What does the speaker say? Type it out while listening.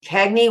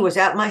Cagney was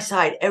at my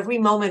side every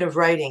moment of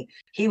writing.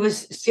 He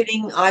was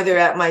sitting either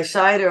at my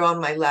side or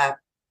on my lap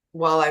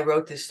while I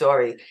wrote this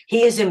story.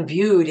 He is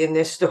imbued in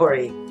this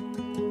story.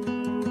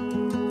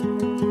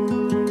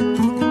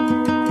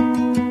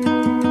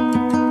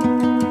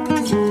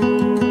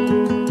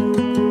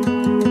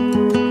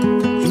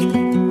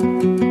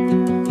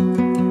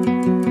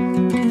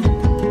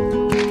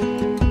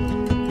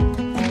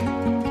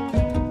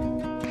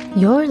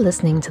 You're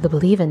listening to the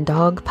Believe in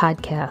Dog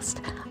podcast.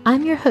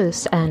 I'm your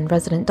host and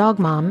resident dog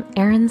mom,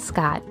 Erin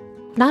Scott.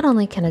 Not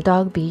only can a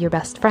dog be your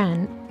best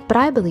friend, but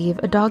I believe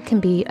a dog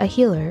can be a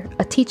healer,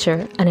 a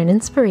teacher, and an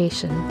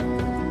inspiration.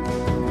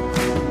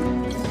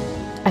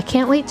 I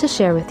can't wait to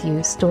share with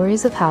you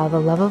stories of how the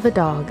love of a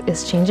dog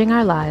is changing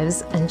our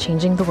lives and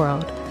changing the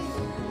world.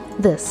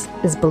 This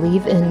is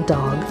Believe in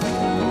Dog.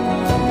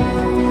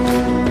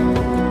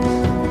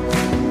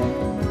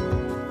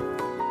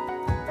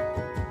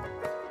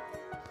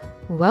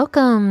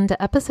 Welcome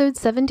to episode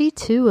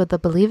 72 of the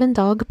Believe in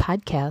Dog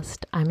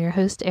podcast. I'm your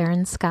host,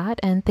 Erin Scott,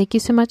 and thank you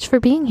so much for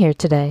being here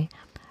today.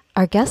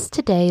 Our guest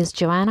today is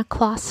Joanna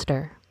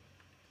Kloster.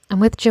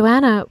 And with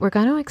Joanna, we're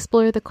going to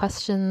explore the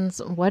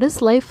questions, what is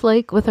life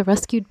like with a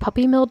rescued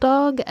puppy mill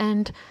dog,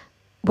 and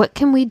what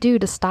can we do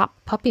to stop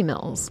puppy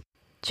mills?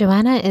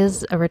 Joanna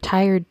is a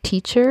retired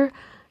teacher.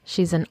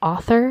 She's an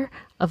author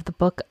of the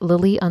book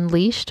Lily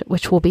Unleashed,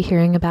 which we'll be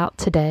hearing about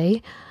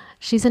today.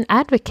 She's an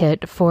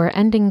advocate for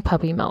ending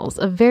puppy mills,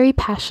 a very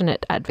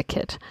passionate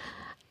advocate.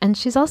 And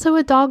she's also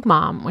a dog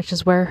mom, which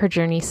is where her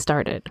journey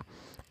started.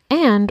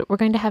 And we're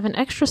going to have an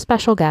extra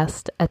special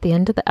guest at the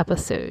end of the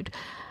episode.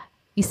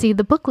 You see,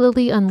 the book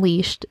Lily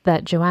Unleashed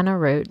that Joanna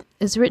wrote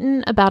is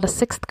written about a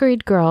 6th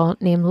grade girl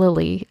named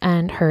Lily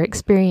and her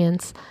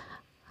experience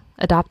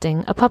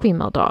adopting a puppy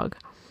mill dog.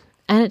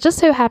 And it just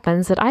so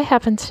happens that I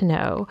happen to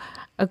know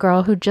a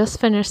girl who just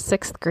finished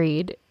 6th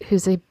grade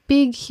who's a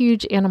big,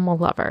 huge animal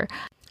lover.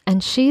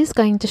 And she's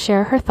going to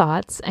share her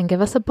thoughts and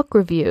give us a book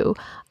review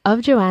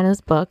of Joanna's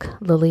book,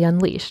 Lily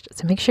Unleashed.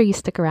 So make sure you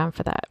stick around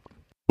for that.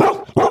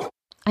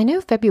 I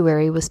know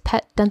February was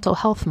Pet Dental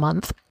Health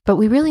Month, but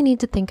we really need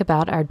to think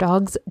about our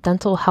dog's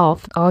dental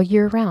health all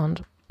year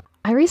round.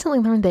 I recently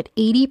learned that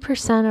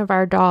 80% of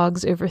our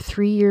dogs over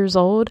 3 years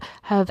old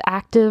have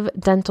active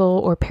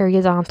dental or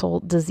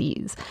periodontal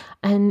disease.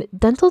 And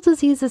dental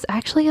disease is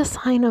actually a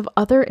sign of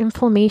other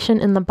inflammation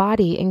in the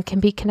body and can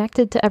be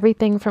connected to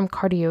everything from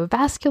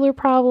cardiovascular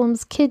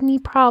problems, kidney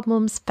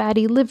problems,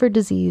 fatty liver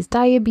disease,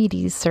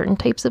 diabetes, certain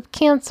types of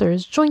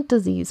cancers, joint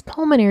disease,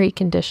 pulmonary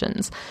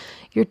conditions.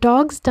 Your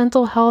dog's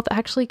dental health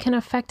actually can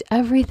affect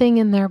everything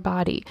in their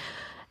body.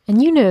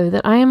 And you know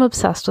that I am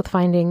obsessed with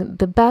finding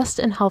the best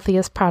and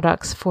healthiest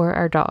products for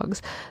our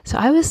dogs. So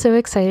I was so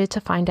excited to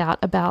find out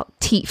about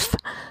teeth.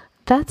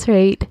 That's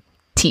right,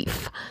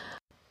 teeth.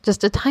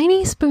 Just a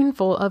tiny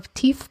spoonful of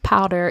teeth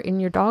powder in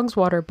your dog's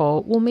water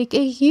bowl will make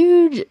a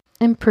huge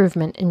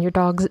improvement in your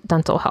dog's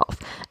dental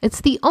health. It's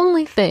the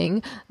only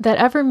thing that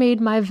ever made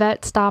my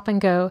vet stop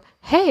and go,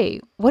 "Hey,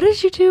 what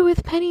did you do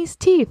with Penny's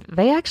teeth?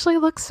 They actually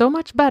look so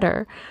much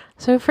better."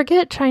 So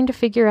forget trying to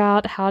figure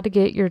out how to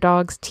get your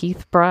dog's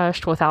teeth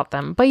brushed without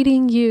them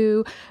biting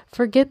you.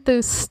 Forget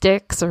those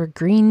sticks or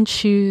green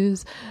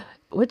shoes.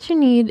 What you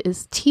need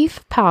is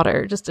teeth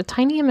powder, just a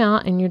tiny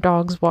amount in your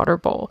dog's water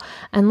bowl.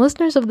 And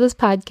listeners of this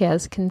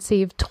podcast can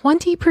save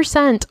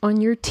 20% on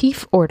your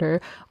teeth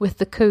order with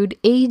the code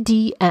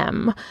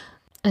ADM.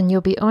 And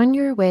you'll be on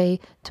your way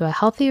to a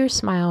healthier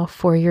smile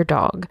for your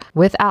dog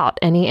without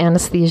any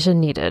anesthesia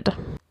needed.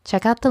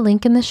 Check out the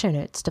link in the show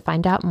notes to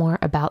find out more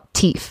about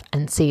teeth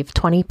and save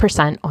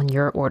 20% on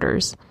your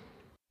orders.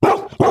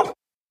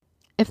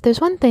 If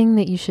there's one thing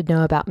that you should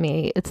know about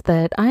me, it's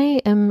that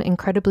I am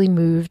incredibly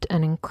moved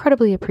and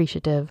incredibly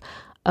appreciative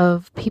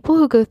of people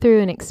who go through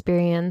an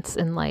experience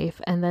in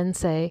life and then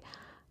say,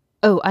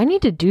 "Oh, I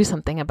need to do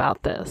something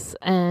about this."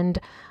 And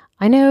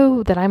I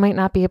know that I might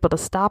not be able to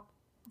stop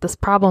this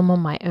problem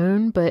on my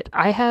own, but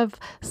I have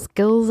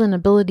skills and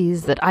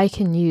abilities that I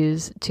can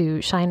use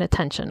to shine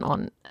attention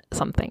on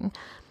something.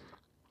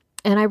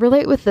 And I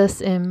relate with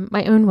this in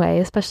my own way,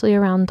 especially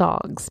around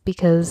dogs,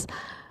 because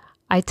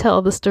I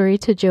tell the story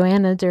to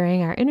Joanna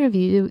during our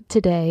interview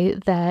today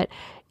that,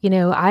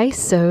 I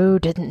so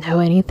didn't know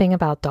anything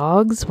about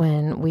dogs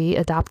when we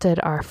adopted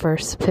our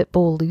first pit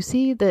bull,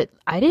 Lucy, that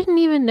I didn't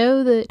even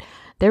know that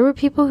there were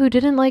people who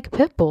didn't like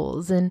pit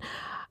bulls. And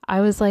I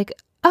was like,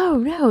 oh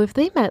no, if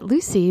they met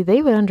Lucy,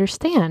 they would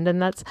understand.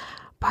 And that's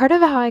part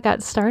of how I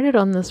got started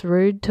on this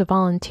road to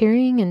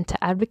volunteering and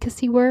to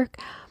advocacy work.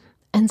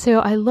 And so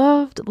I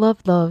loved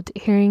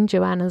hearing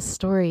Joanna's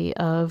story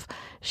of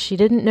she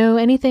didn't know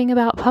anything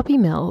about puppy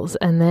mills,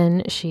 and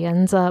then she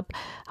ends up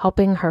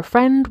helping her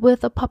friend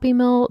with a puppy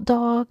mill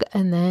dog,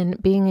 and then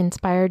being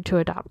inspired to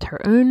adopt her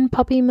own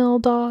puppy mill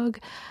dog,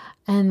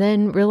 and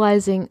then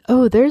realizing,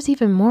 oh, there's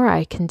even more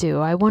I can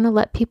do. I want to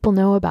let people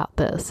know about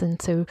this.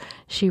 And so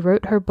she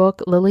wrote her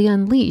book, Lily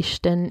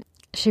Unleashed, and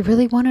she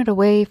really wanted a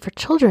way for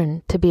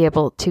children to be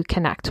able to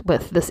connect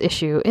with this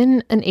issue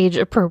in an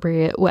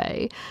age-appropriate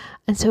way.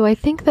 And so I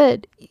think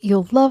that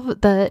you'll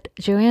love that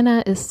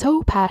Joanna is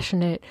so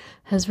passionate,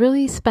 has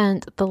really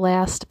spent the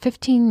last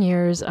 15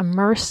 years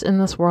immersed in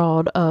this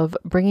world of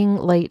bringing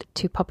light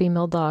to puppy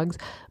mill dogs,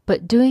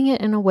 but doing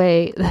it in a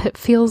way that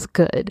feels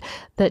good,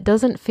 that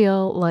doesn't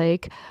feel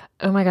like,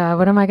 oh my God,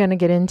 what am I going to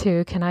get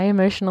into? Can I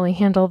emotionally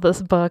handle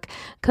this book?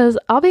 Because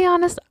I'll be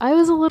honest, I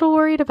was a little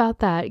worried about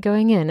that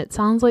going in. It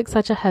sounds like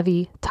such a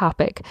heavy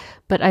topic,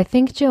 but I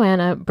think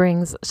Joanna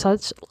brings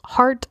such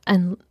heart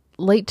and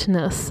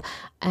lightness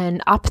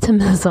and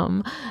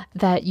optimism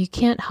that you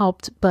can't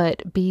help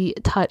but be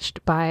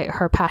touched by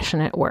her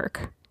passionate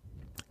work.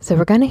 So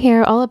we're going to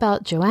hear all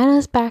about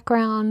Joanna's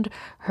background,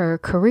 her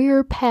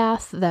career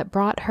path that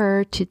brought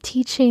her to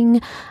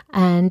teaching,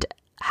 and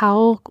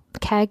how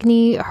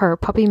Cagney, her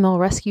puppy mill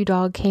rescue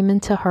dog, came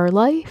into her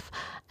life,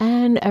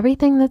 and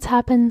everything that's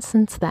happened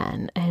since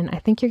then. And I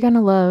think you're going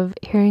to love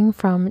hearing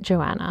from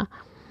Joanna.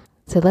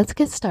 So let's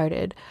get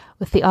started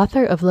with the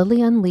author of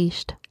Lily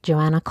Unleashed,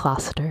 Joanna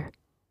Kloster.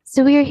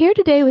 So we are here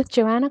today with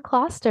Joanna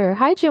Kloster.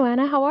 Hi,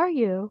 Joanna. How are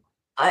you?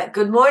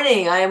 Good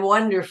morning. I am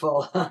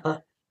wonderful.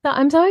 So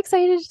I'm so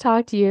excited to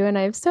talk to you, and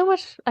I have so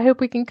much I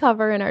hope we can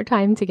cover in our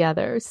time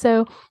together.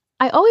 So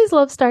I always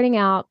love starting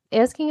out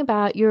asking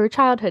about your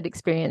childhood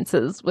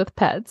experiences with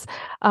pets.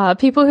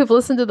 People who've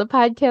listened to the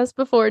podcast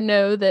before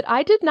know that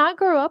I did not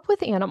grow up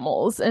with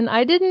animals, and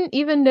I didn't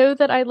even know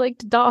that I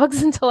liked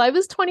dogs until I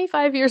was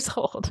 25 years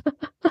old.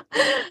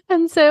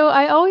 And so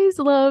I always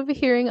love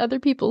hearing other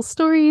people's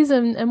stories,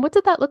 and what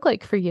did that look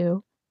like for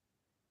you?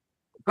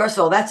 First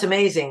of all, that's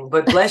amazing.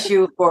 But bless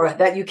you for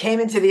that you came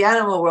into the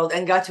animal world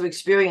and got to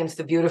experience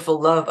the beautiful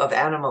love of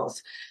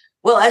animals.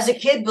 Well, as a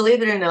kid,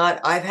 believe it or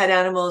not, I've had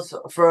animals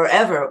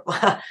forever.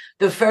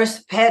 The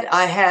first pet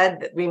I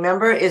had,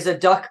 remember, is a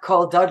duck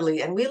called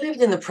Dudley. And we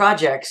lived in the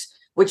projects,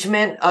 which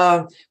meant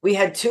we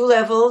had 2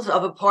 levels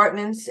of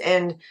apartments.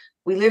 And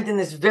we lived in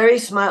this very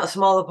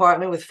small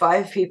apartment with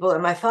 5 people.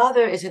 And my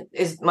father is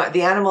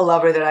the animal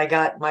lover that I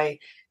got my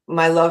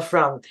love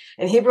from.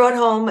 And he brought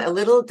home a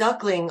little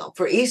duckling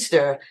for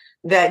Easter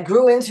that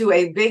grew into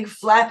a big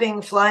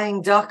flapping,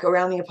 flying duck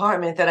around the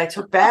apartment that I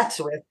took baths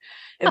with.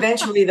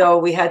 Eventually, though,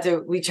 we had to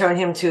return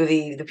him to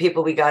the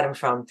people we got him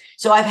from.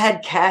 So I've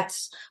had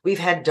cats. We've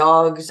had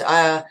dogs.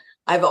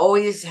 I've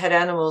always had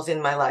animals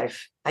in my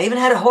life. I even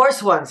had a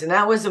horse once, and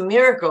that was a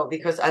miracle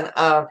because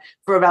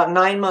for about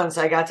 9 months,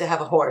 I got to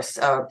have a horse.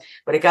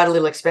 But it got a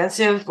little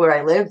expensive where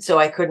I lived, so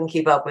I couldn't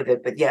keep up with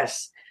it. But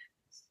yes.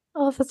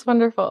 Oh, that's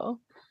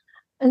wonderful.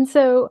 And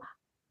so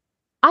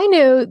I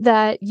know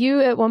that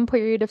you at one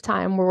period of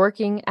time were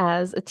working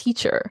as a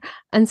teacher.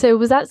 And so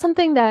was that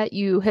something that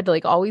you had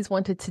always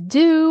wanted to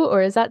do,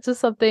 or is that just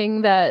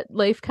something that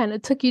life kind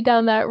of took you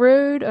down that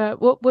road?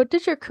 What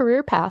did your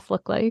career path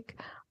look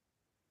like?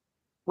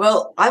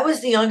 Well, I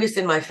was the youngest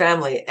in my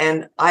family,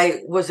 and I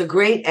was a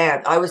great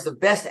aunt. I was the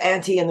best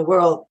auntie in the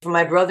world for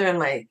my brother and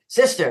my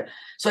sister.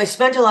 So I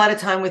spent a lot of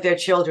time with their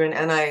children,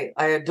 and I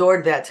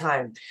adored that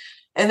time.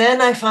 And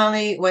then I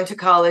finally went to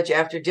college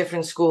after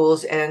different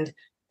schools, and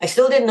I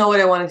still didn't know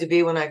what I wanted to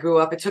be when I grew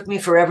up. It took me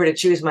forever to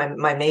choose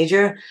my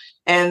major,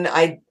 and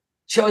I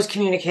chose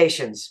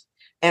communications.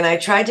 And I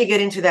tried to get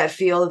into that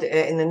field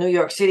in the New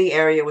York City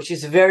area, which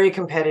is very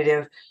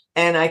competitive.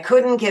 And I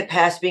couldn't get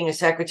past being a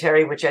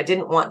secretary, which I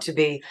didn't want to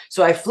be.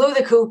 So I flew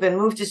the coop and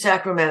moved to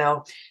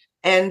Sacramento.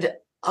 And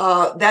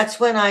that's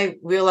when I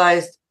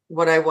realized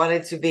what I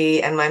wanted to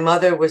be. And my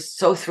mother was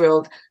so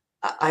thrilled.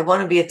 I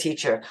want to be a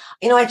teacher.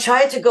 I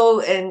tried to go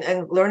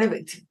and learn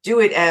to do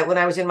it when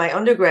I was in my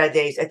undergrad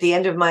days at the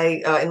end of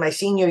my in my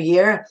senior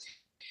year.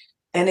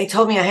 And they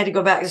told me I had to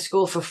go back to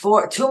school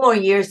for 2 more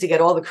years to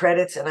get all the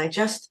credits. And I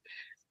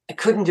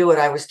couldn't do it.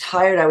 I was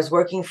tired. I was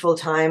working full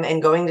time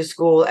and going to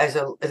school as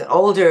an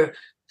older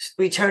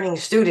returning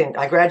student.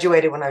 I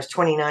graduated when I was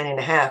 29 and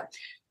a half.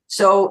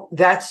 So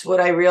that's what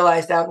I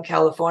realized out in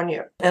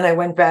California. And I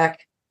went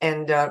back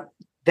and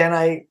then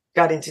I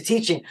got into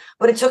teaching,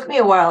 but it took me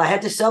a while. I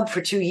had to sub for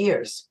 2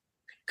 years,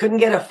 couldn't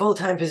get a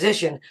full-time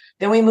position.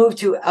 Then we moved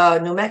to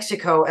New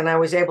Mexico, and I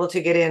was able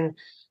to get in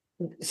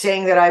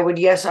saying that I would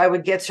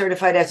get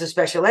certified as a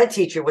special ed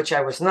teacher, which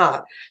I was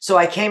not. So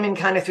I came in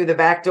kind of through the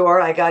back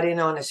door. I got in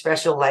on a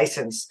special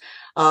license,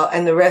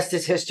 and the rest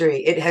is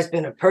history. It has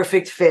been a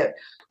perfect fit.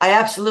 I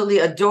absolutely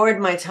adored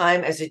my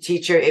time as a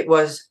teacher. It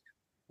was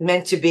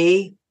meant to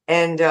be.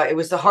 And it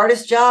was the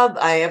hardest job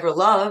I ever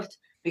loved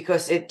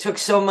because it took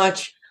so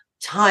much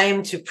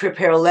time to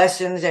prepare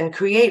lessons and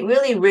create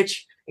really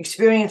rich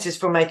experiences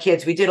for my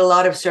kids. We did a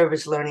lot of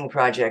service learning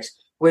projects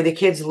where the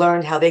kids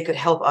learned how they could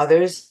help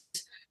others.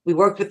 We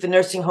worked with the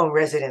nursing home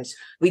residents.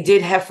 We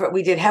did Heifer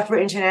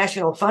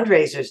International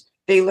fundraisers.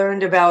 They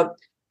learned about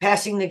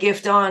passing the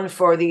gift on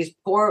for these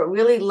poor,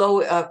 really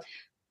low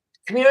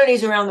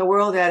communities around the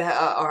world that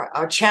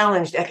are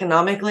challenged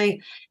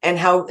economically, and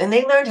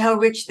they learned how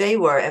rich they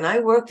were. And I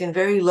worked in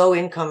very low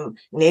income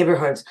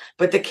neighborhoods,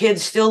 but the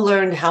kids still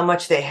learned how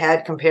much they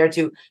had compared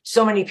to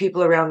so many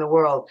people around the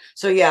world.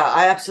 So yeah,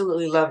 I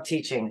absolutely love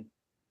teaching.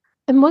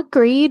 And what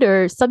grade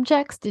or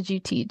subjects did you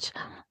teach?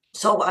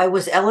 So I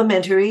was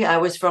elementary. I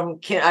was from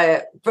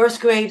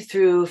first grade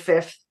through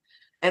fifth.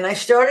 And I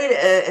started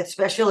at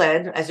special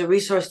ed as a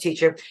resource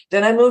teacher.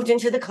 Then I moved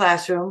into the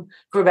classroom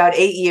for about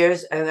 8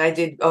 years, and I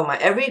did my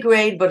every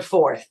grade but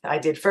fourth. I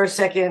did first,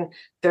 second,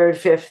 third,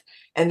 fifth.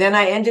 And then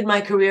I ended my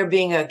career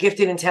being a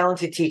gifted and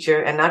talented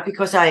teacher, and not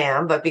because I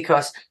am, but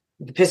because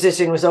the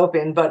position was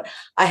open. But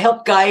I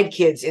helped guide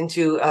kids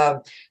into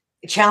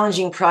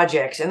challenging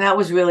projects, and that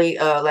was really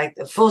like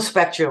the full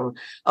spectrum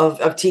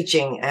of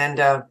teaching, and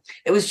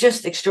it was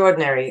just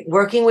extraordinary.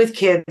 Working with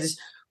kids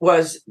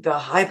was the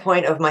high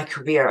point of my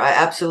career. I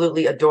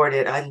absolutely adored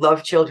it. I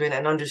love children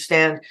and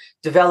understand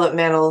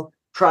developmental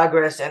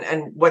progress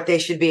and what they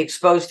should be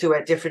exposed to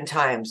at different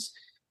times.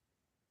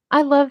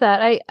 I love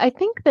that. I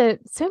think that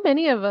so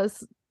many of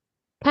us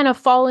kind of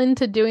fall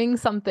into doing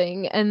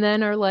something and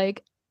then are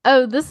like,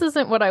 oh, this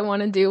isn't what I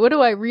want to do. What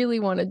do I really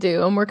want to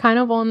do? And we're kind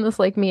of on this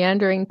like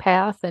meandering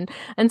path.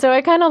 And so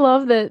I kind of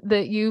love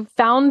that you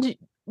found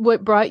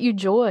what brought you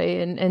joy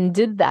and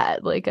did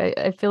that. Like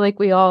I feel like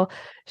we all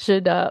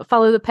should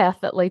follow the path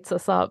that lights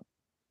us up.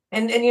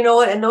 And you know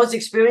what? And those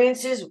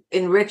experiences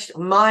enriched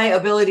my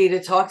ability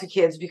to talk to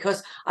kids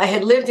because I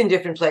had lived in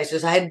different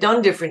places. I had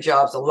done different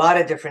jobs, a lot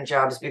of different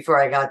jobs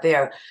before I got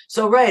there.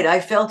 So, right, I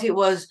felt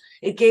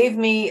it gave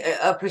me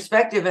a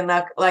perspective, and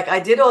that, like, I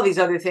did all these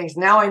other things.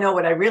 Now I know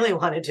what I really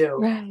want to do.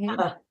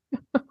 Right.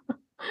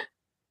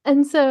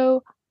 And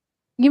so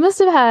you must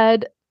have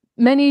had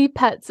many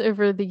pets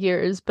over the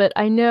years, but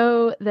I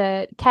know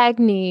that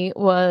Cagney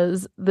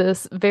was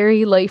this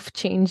very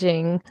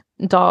life-changing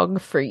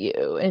dog for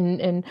you.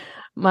 And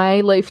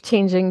my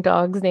life-changing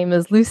dog's name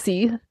is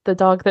Lucy, the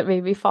dog that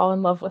made me fall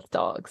in love with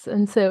dogs.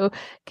 And so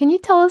can you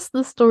tell us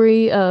the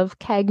story of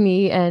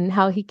Cagney and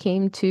how he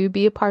came to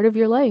be a part of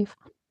your life?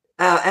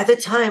 At the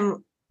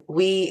time,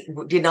 we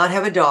did not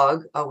have a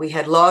dog. We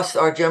had lost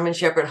our German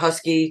Shepherd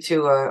Husky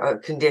to a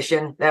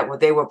condition that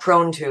they were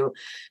prone to.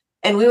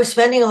 And we were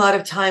spending a lot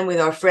of time with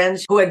our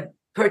friends who had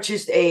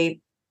purchased a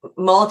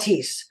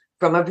Maltese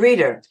from a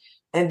breeder.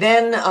 And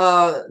then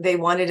they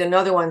wanted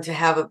another one to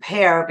have a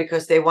pair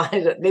because they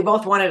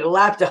both wanted a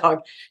lap dog.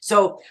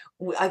 So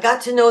I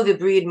got to know the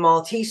breed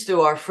Maltese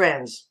through our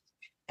friends.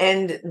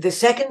 And the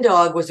second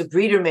dog was a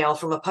breeder male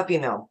from a puppy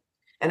mill.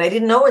 And I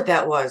didn't know what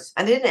that was.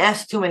 I didn't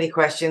ask too many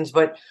questions,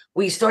 but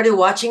we started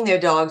watching their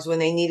dogs when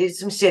they needed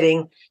some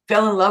sitting,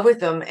 fell in love with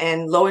them.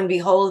 And lo and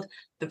behold,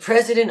 the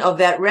president of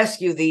that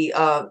rescue, the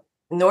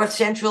North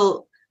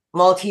Central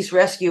Maltese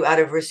Rescue out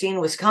of Racine,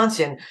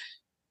 Wisconsin,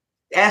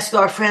 asked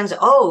our friends,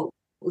 oh,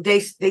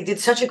 they did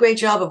such a great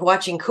job of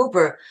watching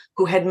Cooper,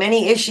 who had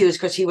many issues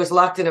because he was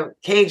locked in a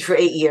cage for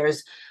 8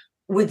 years.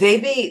 Would they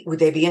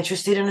be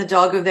interested in a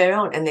dog of their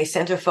own? And they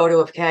sent a photo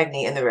of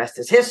Cagney, and the rest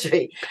is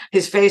history.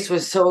 His face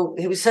was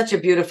he was such a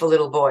beautiful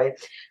little boy.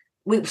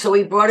 So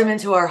we brought him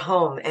into our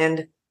home,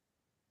 and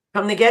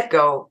from the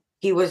get-go,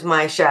 he was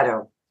my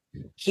shadow.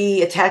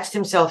 He attached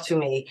himself to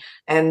me,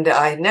 and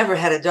I never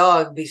had a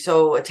dog be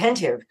so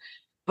attentive.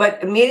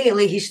 But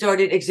immediately he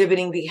started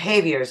exhibiting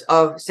behaviors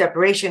of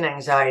separation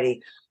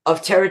anxiety,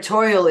 of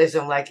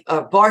territorialism, like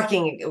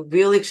barking,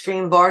 real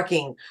extreme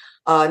barking,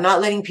 not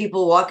letting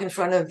people walk in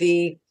front of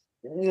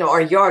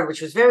our yard,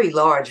 which was very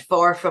large,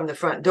 far from the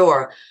front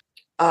door.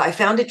 I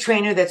found a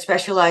trainer that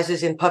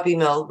specializes in puppy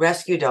mill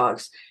rescue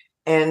dogs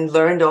and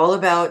learned all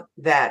about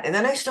that. And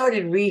then I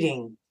started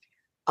reading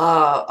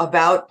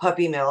about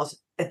puppy mills.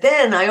 And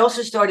then I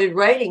also started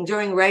writing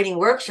during writing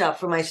workshop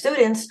for my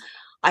students.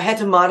 I had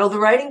to model the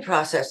writing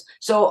process.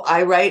 So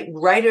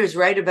writers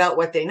write about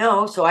what they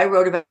know. So I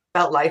wrote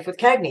about life with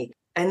Cagney.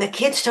 And the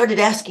kids started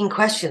asking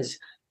questions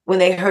when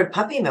they heard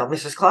puppy mill.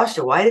 Mrs.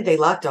 Kloster, why did they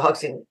lock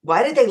dogs in?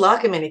 Why did they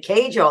lock him in a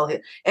cage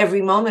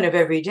every moment of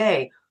every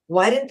day?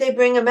 Why didn't they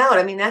bring him out?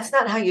 I mean, that's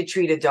not how you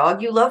treat a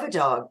dog. You love a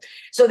dog.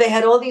 So they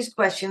had all these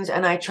questions,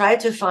 and I tried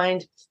to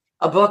find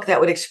a book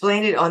that would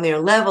explain it on their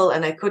level,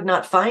 and I could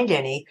not find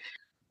any.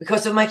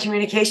 Because of my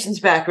communications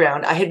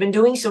background, I had been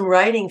doing some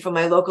writing for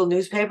my local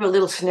newspaper,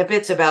 little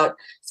snippets about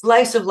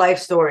slice of life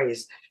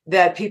stories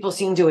that people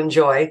seem to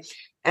enjoy.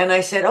 And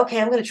I said, okay,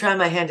 I'm going to try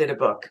my hand at a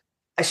book.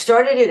 I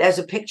started it as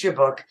a picture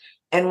book.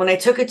 And when I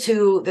took it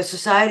to the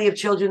Society of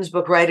Children's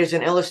Book Writers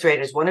and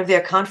Illustrators, one of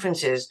their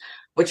conferences,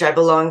 which I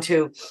belong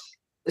to,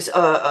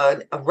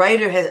 a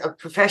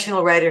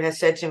professional writer has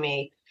said to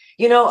me,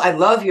 I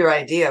love your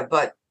idea,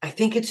 but I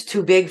think it's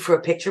too big for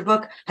a picture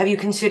book. Have you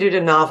considered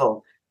a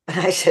novel? And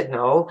I said,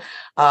 no.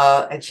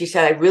 And she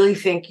said, I really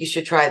think you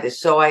should try this.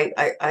 So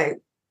I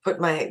put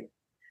that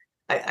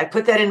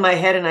in my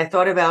head, and I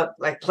thought about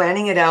like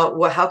planning it out.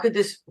 Well, how could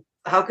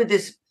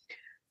this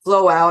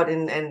flow out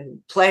and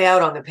play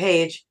out on the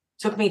page?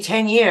 It took me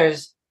 10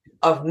 years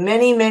of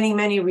many, many,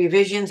 many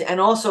revisions, and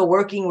also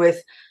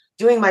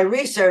doing my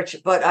research.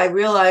 But I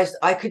realized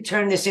I could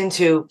turn this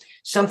into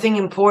something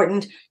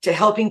important to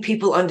helping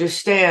people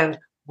understand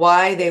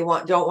why they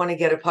don't want to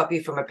get a puppy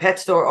from a pet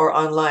store or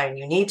online.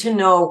 You need to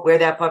know where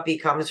that puppy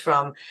comes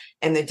from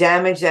and the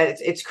damage that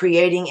it's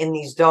creating in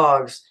these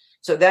dogs.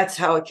 So that's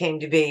how it came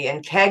to be.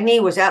 And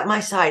Cagney was at my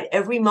side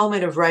every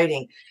moment of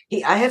writing.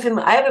 I have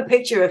a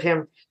picture of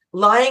him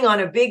lying on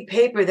a big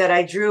paper that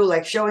I drew,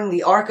 like showing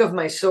the arc of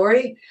my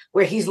story,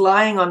 where he's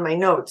lying on my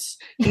notes.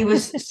 He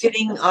was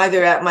sitting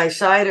either at my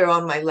side or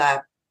on my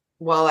lap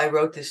while I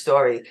wrote this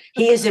story.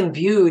 He is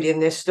imbued in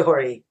this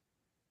story.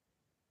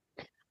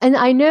 And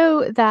I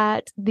know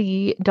that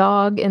the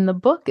dog in the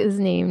book is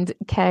named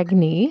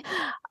Cagney.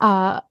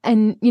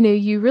 And,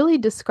 you really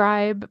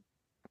describe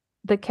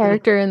the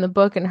character in the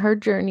book and her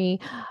journey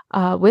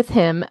with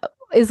him.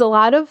 Is a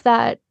lot of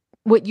that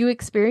what you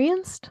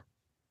experienced?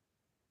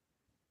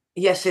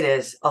 Yes, it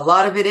is. A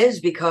lot of it is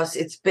because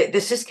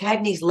this is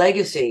Cagney's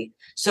legacy.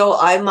 So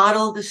I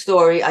modeled the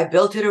story. I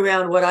built it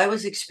around what I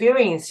was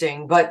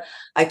experiencing, but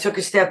I took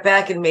a step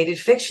back and made it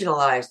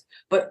fictionalized.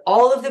 But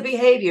all of the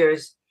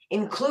behaviors,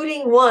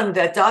 including one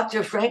that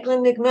Dr.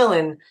 Franklin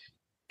McMillan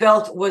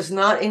felt was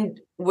not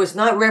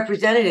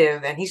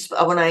representative. And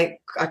when I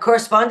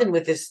corresponded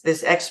with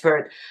this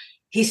expert,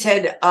 he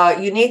said,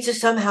 you need to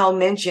somehow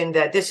mention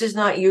that this is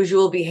not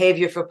usual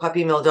behavior for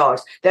puppy mill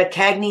dogs, that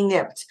Cagney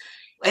nipped.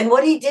 And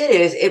what he did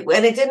is,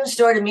 and it didn't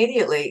start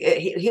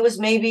immediately. He was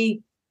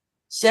maybe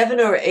 7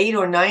 or 8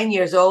 or 9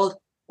 years old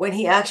when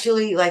he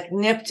actually like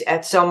nipped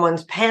at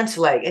someone's pants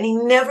leg, and he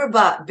never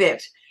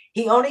bit.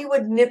 He only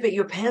would nip at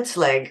your pants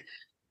leg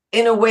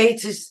in a way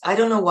I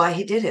don't know why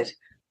he did it.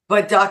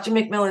 But Dr.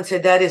 McMillan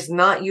said that is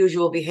not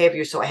usual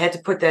behavior, so I had to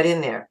put that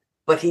in there.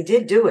 But he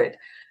did do it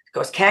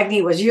because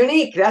Cagney was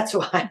unique. That's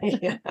why.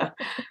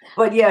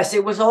 But yes,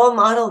 it was all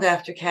modeled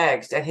after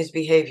Cags and his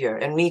behavior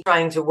and me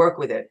trying to work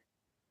with it.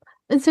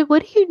 And so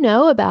what do you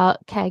know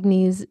about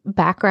Cagney's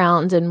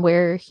background and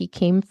where he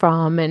came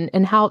from,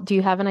 and how do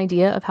you have an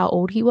idea of how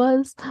old he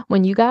was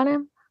when you got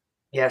him?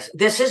 Yes,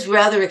 this is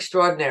rather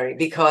extraordinary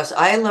because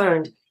I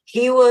learned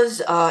he was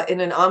in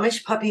an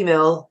Amish puppy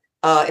mill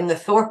in the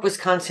Thorpe,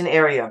 Wisconsin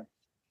area,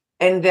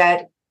 and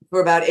that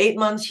for about 8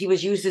 months he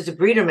was used as a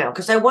breeder male,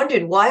 because I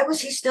wondered, why was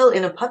he still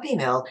in a puppy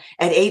mill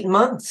at 8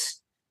 months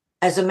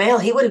as a male?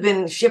 He would have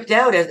been shipped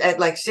out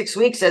at like 6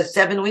 weeks, as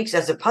 7 weeks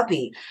as a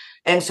puppy.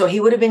 And so he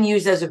would have been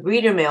used as a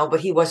breeder male, but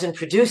he wasn't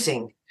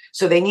producing.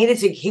 So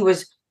he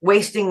was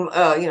wasting,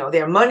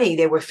 their money.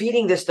 They were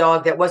feeding this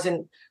dog that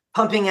wasn't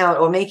pumping out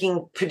or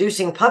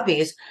producing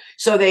puppies.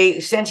 So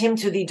they sent him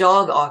to the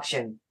dog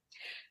auction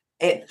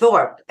at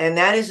Thorpe. And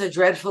that is a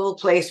dreadful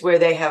place where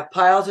they have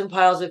piles and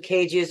piles of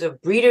cages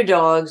of breeder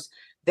dogs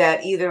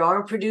that either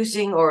aren't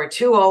producing or are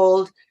too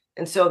old.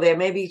 And so they're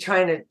maybe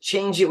trying to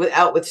change it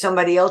with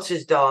somebody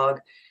else's dog.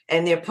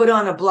 And they're put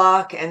on a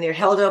block and they're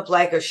held up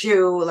like a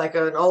shoe, like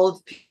an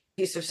old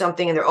piece of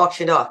something, and they're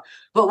auctioned off.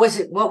 But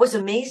what was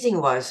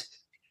amazing was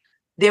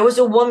there was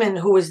a woman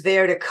who was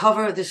there to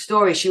cover the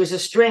story. She was a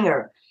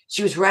stringer.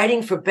 She was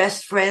writing for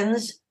Best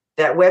Friends,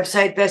 that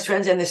website Best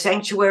Friends, and the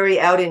sanctuary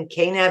out in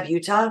Kanab,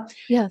 Utah.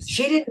 Yes.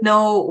 She didn't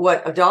know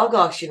what a dog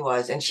auction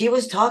was. And she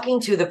was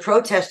talking to the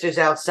protesters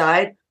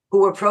outside who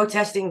were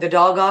protesting the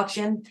dog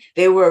auction.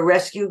 They were a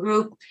rescue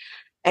group.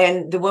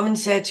 And the woman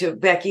said to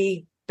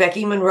Becky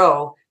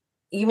Monroe,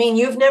 "You mean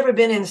you've never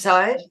been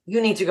inside?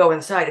 You need to go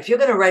inside. If you're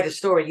going to write a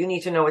story, you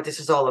need to know what this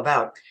is all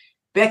about."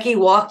 Becky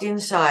walked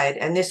inside,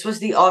 and this was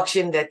the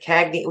auction that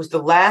Cagney, it was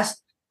the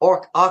last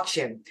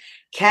auction.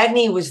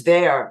 Cagney was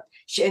there,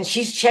 and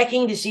she's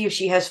checking to see if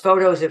she has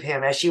photos of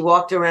him as she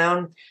walked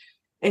around.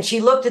 And she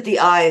looked at the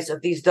eyes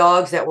of these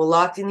dogs that were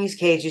locked in these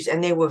cages,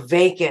 and they were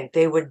vacant.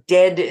 They were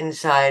dead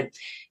inside.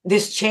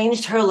 This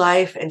changed her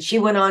life, and she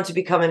went on to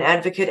become an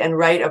advocate and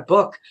write a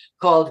book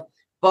called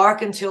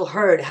Bark Until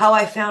Heard, How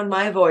I Found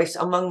My Voice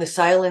Among the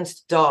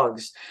Silenced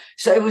Dogs.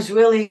 So it was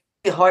really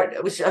hard.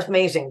 It was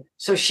amazing.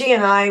 So she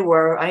and I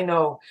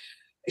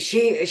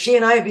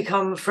have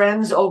become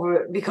friends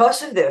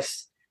because of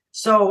this.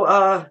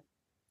 So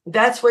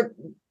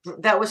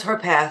that was her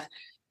path.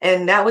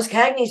 And that was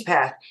Cagney's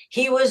path.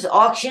 He was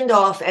auctioned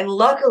off, and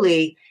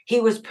luckily he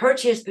was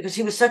purchased because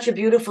he was such a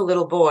beautiful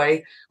little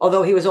boy,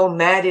 although he was all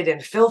matted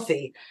and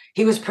filthy.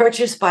 He was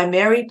purchased by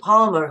Mary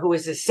Palmer, who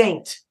is a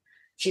saint.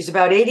 She's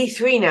about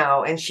 83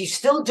 now, and she's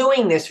still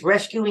doing this,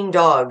 rescuing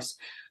dogs.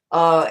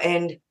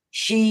 And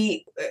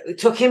she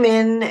took him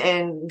in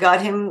and got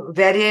him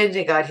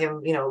vetted, got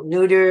him,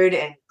 neutered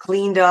and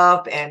cleaned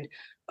up, and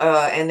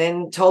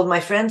then told my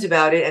friends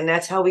about it. And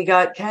that's how we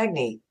got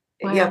Cagney.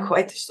 Wow. Yeah,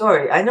 quite the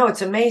story. I know,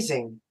 it's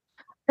amazing.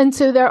 And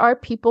so there are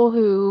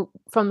people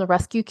from the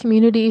rescue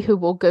community who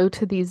will go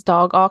to these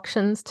dog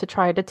auctions to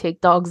try to take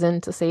dogs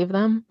in to save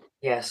them?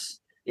 Yes.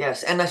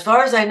 And as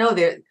far as I know,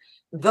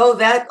 though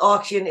that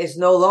auction is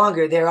no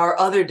longer, there are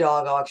other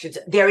dog auctions.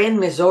 They're in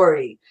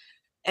Missouri.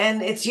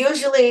 And it's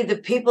usually the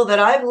people that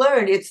I've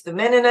learned, it's the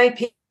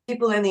Mennonite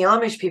people and the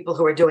Amish people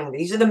who are doing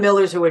these. These are the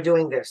Millers who are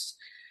doing this.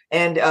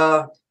 And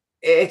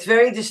it's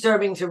very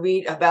disturbing to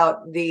read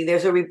about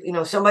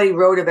somebody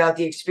wrote about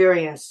the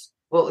experience.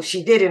 Well,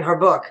 she did in her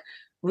book,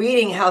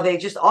 reading how they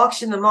just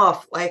auction them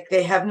off like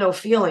they have no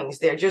feelings.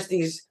 They're just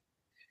these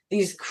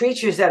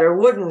creatures that are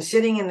wooden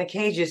sitting in the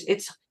cages.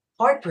 It's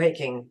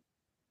heartbreaking.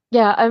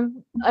 Yeah,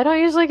 I don't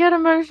usually get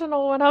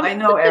emotional when I'm I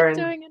know, Erin.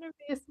 doing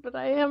interviews. but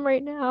I am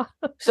right now.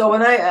 So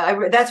when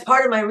that's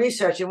part of my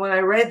research, and when I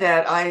read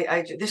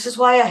that, this is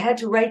why I had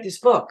to write this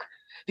book,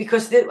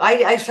 because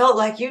I felt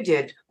like you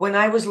did when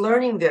I was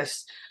learning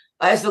this,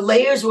 as the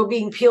layers were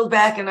being peeled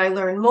back, and I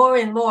learned more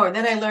and more. And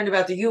then I learned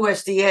about the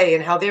USDA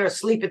and how they're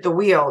asleep at the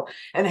wheel,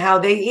 and how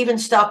they even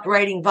stopped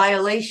writing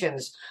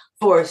violations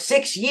for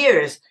 6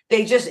 years.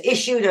 They just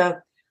issued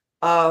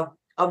a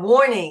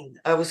warning.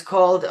 It was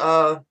called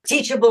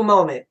teachable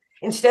moment.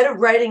 Instead of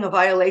writing a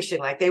violation,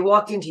 like they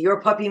walked into your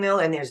puppy mill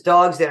and there's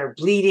dogs that are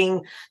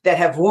bleeding, that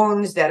have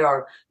wounds, that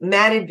are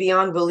matted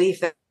beyond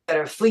belief, that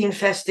are flea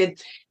infested.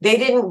 They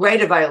didn't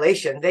write a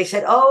violation. They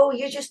said, oh,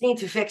 you just need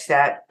to fix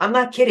that. I'm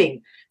not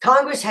kidding.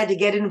 Congress had to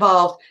get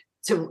involved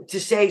to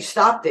say,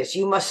 stop this.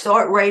 You must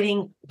start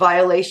writing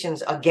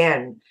violations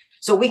again.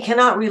 So we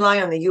cannot rely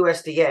on the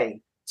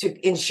USDA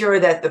to ensure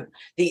that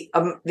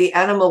the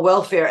Animal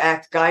Welfare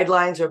Act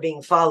guidelines are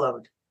being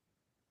followed.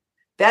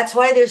 That's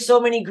why there's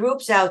so many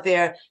groups out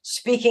there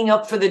speaking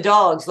up for the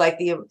dogs, like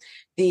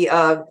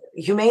the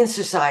Humane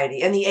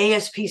Society and the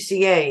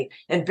ASPCA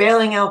and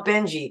Bailing Out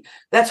Benji.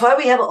 That's why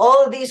we have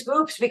all of these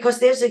groups, because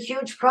there's a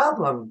huge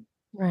problem.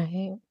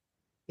 Right.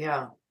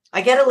 Yeah.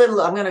 I'm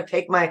going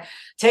to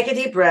take a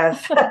deep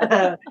breath.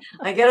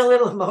 I get a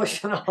little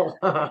emotional.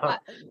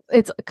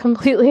 It's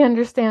completely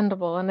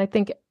understandable. And I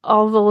think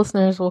all the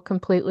listeners will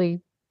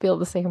completely feel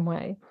the same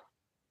way.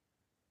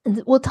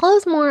 Well, tell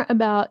us more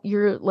about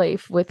your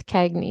life with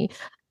Cagney.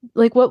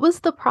 Like, what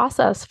was the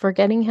process for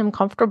getting him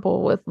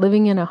comfortable with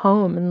living in a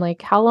home? And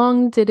like, how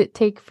long did it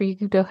take for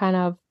you to kind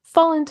of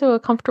fall into a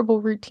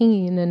comfortable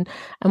routine? And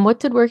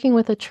what did working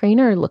with a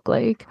trainer look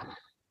like?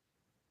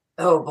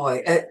 Oh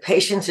boy,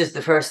 patience is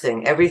the first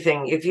thing.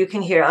 Everything, if you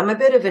can hear, I'm a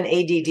bit of an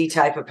ADD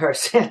type of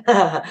person.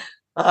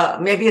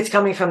 Maybe it's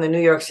coming from the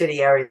New York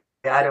City area.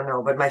 I don't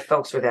know, but my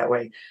folks were that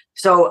way.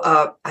 So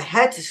I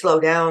had to slow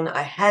down.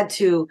 I had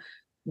to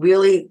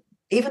really,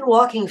 even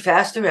walking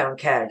fast around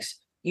Cags,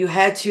 you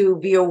had to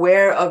be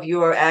aware of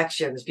your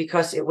actions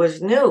because it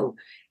was new.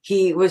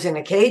 He was in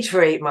a cage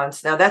for 8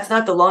 months. Now, that's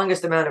not the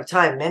longest amount of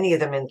time. Many of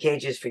them in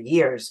cages for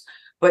years.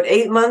 But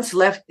 8 months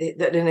left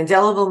an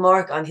indelible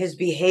mark on his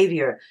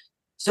behavior.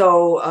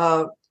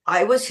 So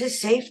I was his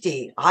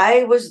safety.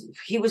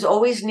 He was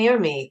always near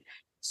me.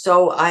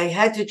 So I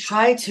had to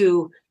try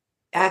to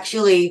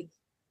actually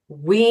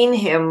wean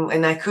him,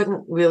 and I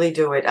couldn't really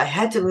do it. I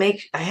had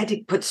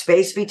to put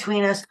space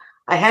between us.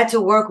 I had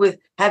to work with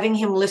having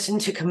him listen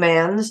to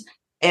commands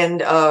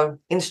and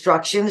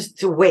instructions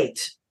to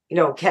wait.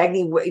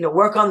 Cagney,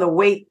 work on the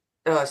wait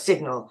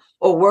signal,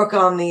 or work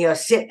on the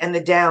sit and the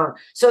down,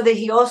 so that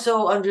he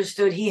also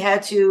understood he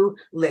had to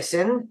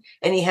listen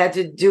and he had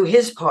to do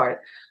his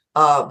part.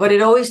 But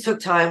it always took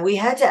time. We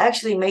had to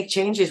actually make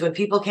changes when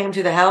people came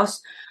to the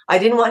house. I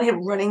didn't want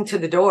him running to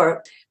the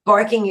door,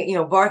 barking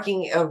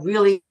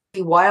really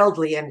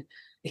wildly and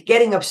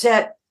getting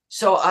upset.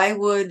 So I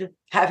would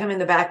have him in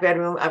the back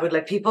bedroom. I would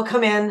let people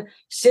come in,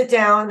 sit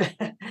down,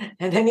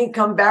 and then he'd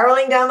come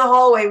barreling down the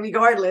hallway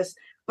regardless.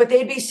 But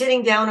they'd be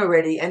sitting down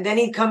already, and then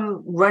he'd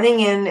come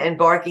running in and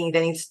barking,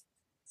 then he'd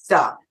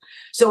stop.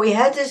 So we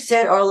had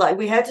to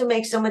we had to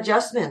make some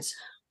adjustments,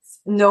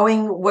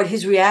 knowing what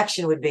his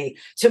reaction would be,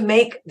 to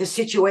make the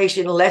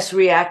situation less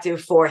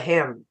reactive for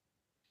him.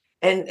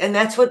 And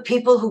that's what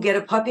people who get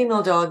a puppy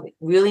mill dog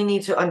really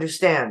need to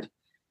understand.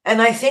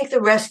 And I think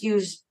the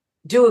rescues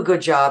do a good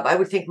job. I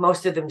would think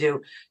most of them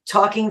do,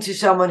 talking to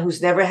someone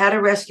who's never had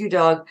a rescue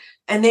dog.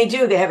 And they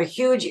do. They have a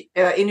huge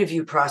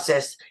interview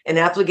process. An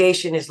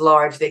application is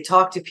large. They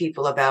talk to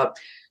people about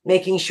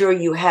making sure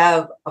you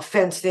have a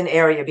fenced-in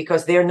area,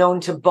 because they're known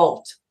to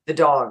bolt the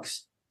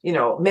dogs.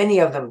 Many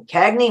of them.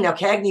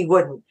 Cagney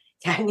wouldn't.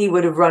 Cagney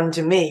would have run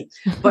to me.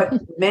 But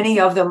many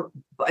of them,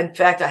 in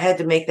fact, I had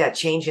to make that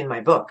change in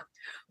my book.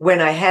 When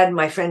I had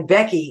my friend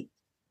Becky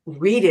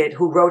read it,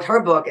 who wrote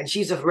her book, and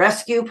she's a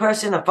rescue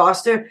person, a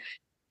foster.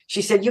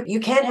 She said, you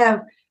can't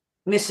have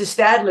Mrs.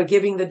 Stadler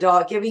giving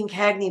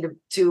Cagney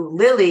to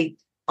Lily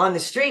on the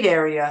street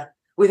area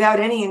without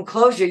any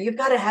enclosure. You've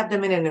got to have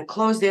them in an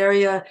enclosed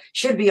area,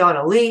 should be on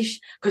a leash,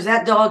 because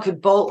that dog could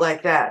bolt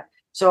like that.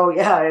 So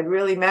yeah, it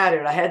really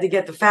mattered. I had to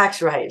get the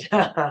facts right.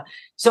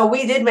 So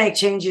we did make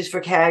changes for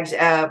Cags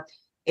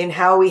in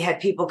how we had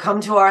people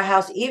come to our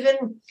house.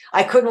 Even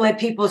I couldn't let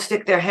people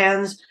stick their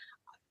hands,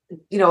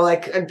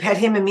 and pet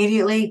him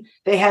immediately.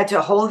 They had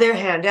to hold their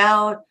hand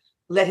out,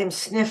 let him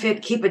sniff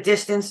it, keep a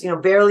distance,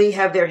 barely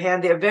have their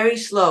hand there, very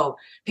slow.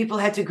 People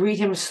had to greet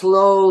him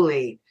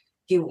slowly.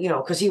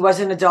 Because he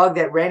wasn't a dog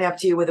that ran up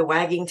to you with a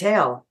wagging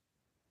tail.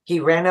 He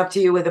ran up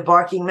to you with a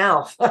barking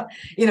mouth,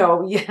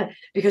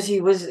 because he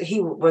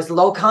was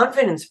low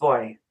confidence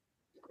boy.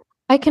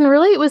 I can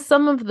relate with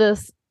some of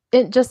this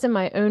just in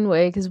my own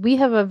way, because we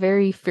have a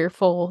very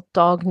fearful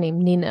dog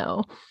named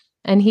Nino,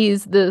 and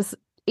he's this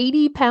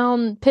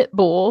 80-pound pit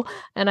bull,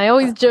 and I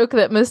always joke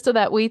that most of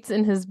that weight's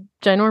in his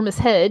ginormous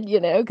head,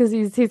 because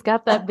he's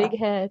got that big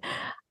head.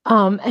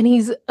 And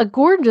he's a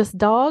gorgeous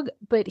dog,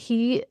 but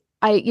he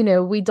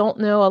we don't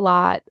know a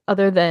lot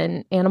other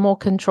than animal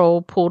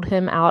control pulled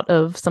him out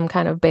of some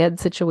kind of bad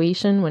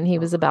situation when he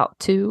was about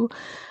 2.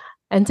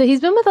 And so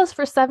he's been with us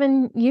for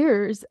 7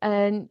 years.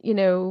 And,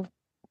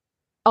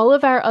 all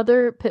of our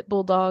other pit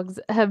bull dogs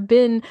have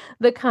been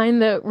the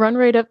kind that run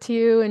right up to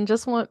you and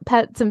just want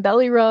pets and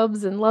belly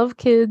rubs and love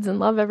kids and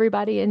love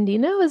everybody. And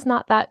Nino is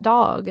not that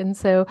dog. And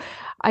so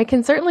I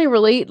can certainly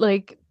relate,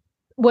 like,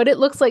 what it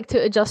looks like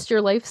to adjust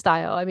your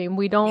lifestyle. I mean,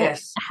 we don't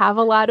Yes. have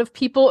a lot of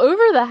people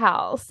over the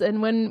house.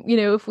 And when,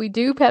 if we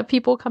do have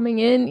people coming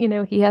in,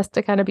 he has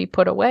to kind of be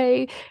put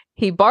away.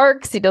 He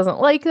barks. He doesn't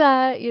like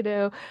that.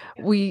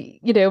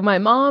 My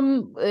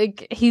mom,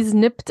 like, he's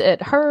nipped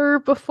at her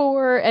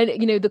before. And,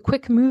 the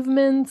quick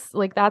movements,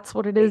 like, that's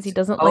what it is. He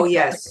doesn't Oh, like the quick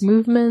yes.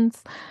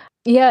 movements.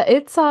 Yeah,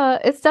 it's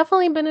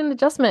definitely been an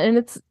adjustment. And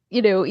it's,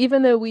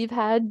 even though we've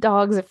had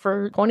dogs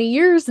for 20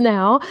 years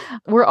now,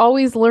 we're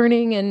always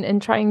learning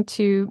and trying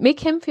to make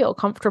him feel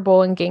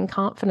comfortable and gain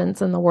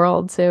confidence in the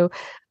world. So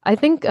I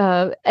think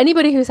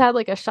anybody who's had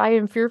like a shy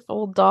and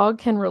fearful dog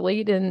can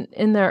relate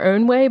in their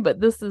own way, but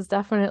this is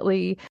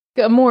definitely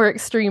a more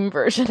extreme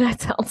version,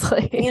 it sounds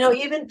like.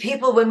 Even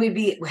people, when we'd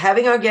be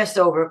having our guests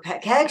over,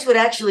 Cags would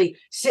actually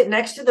sit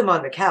next to them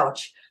on the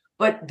couch,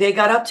 but they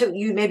got up to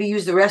maybe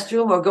use the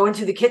restroom or go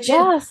into the kitchen.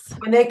 Yes.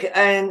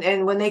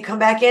 And when they come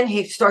back in,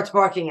 he starts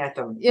barking at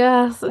them.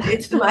 Yes.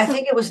 I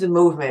think it was the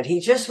movement. He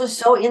just was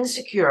so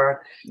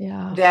insecure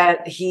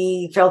that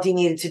he felt he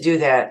needed to do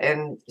that.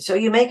 And so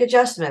you make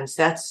adjustments.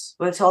 That's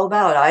what it's all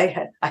about.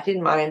 I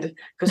didn't mind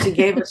because he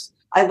gave us,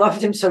 I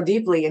loved him so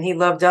deeply and he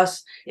loved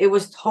us. It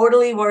was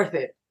totally worth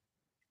it.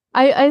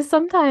 I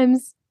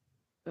sometimes,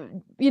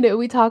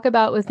 we talk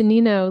about with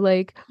Nino,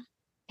 like,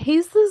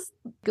 he's this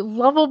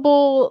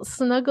lovable,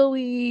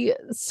 snuggly,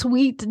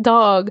 sweet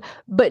dog,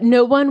 but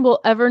no one will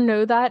ever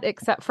know that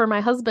except for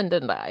my husband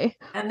and I.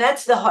 And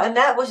isn't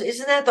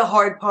that the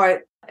hard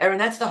part, Erin?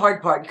 That's the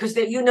hard part because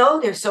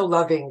they're so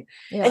loving,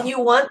 and you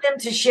want them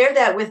to share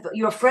that with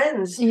your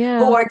friends who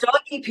are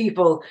doggy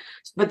people.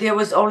 But there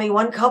was only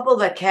one couple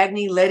that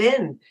Cagney let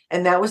in,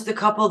 and that was the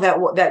couple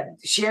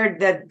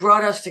that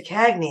brought us to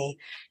Cagney,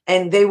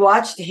 and they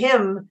watched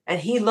him,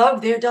 and he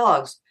loved their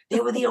dogs. They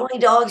were the only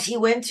dogs he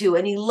went to,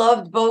 and he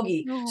loved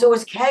Bogey. Aww. So it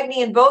was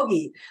Cagney and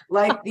Bogey,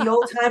 like the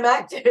old-time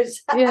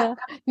actors. Yeah,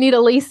 need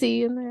a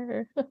Lacey in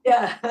there.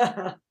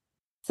 Yeah.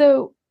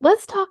 So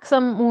let's talk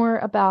some more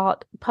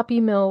about puppy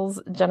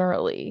mills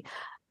generally.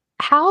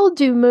 How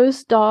do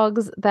most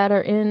dogs that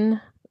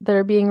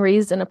are being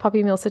raised in a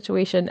puppy mill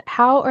situation,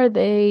 how are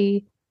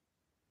they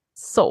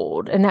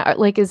sold? And now,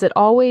 like, is it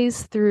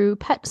always through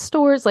pet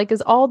stores? Like,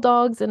 is all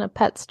dogs in a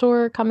pet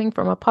store coming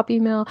from a puppy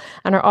mill?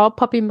 And are all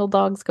puppy mill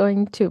dogs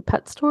going to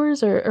pet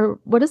stores? Or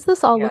what does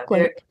this all look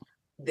like?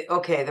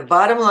 Okay, the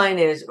bottom line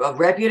is a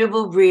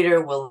reputable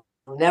breeder will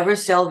never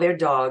sell their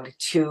dog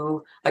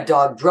to a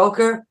dog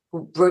broker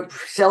who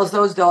sells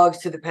those dogs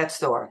to the pet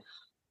store.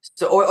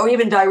 So, or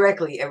even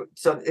directly.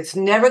 So it's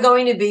never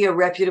going to be a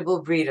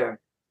reputable breeder.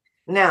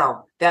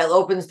 Now, that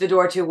opens the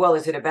door to, well,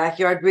 is it a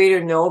backyard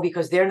breeder? No,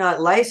 because they're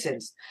not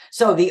licensed.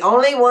 So the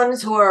only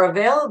ones who are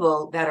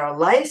available that are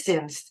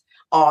licensed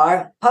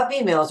are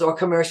puppy mills or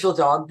commercial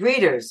dog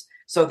breeders.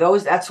 So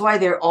that's why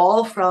they're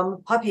all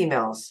from puppy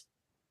mills.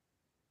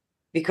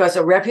 Because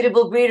a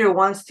reputable breeder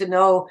wants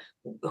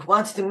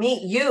to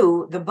meet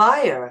you, the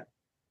buyer.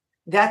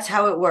 That's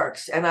how it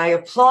works. And I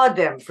applaud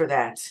them for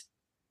that.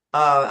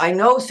 I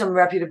know some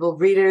reputable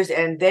breeders,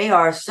 and they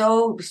are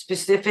so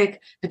specific,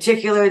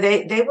 particular.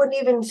 They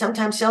wouldn't even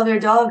sometimes sell their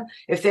dog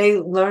if they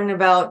learn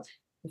about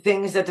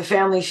things that the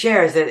family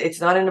shares, that it's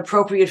not an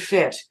appropriate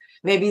fit.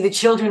 Maybe the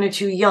children are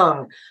too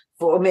young,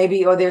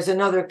 or there's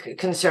another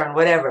concern,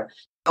 whatever.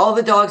 All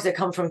the dogs that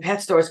come from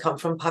pet stores come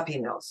from puppy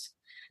mills.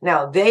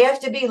 Now, they have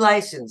to be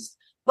licensed,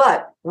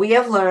 but we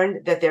have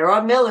learned that there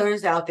are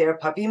millers out there,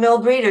 puppy mill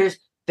breeders,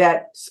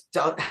 that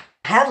don't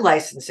have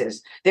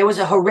licenses. There was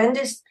a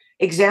horrendous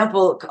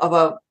example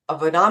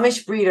of an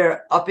Amish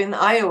breeder up in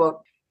Iowa.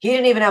 He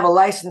didn't even have a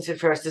license at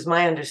first, is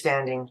my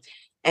understanding.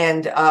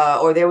 And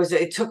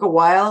it took a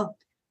while,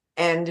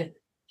 and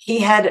he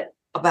had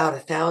about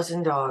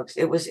 1,000 dogs.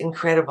 It was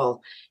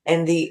incredible.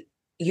 And the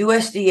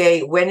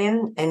USDA went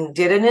in and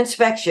did an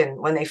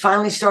inspection when they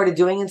finally started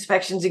doing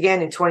inspections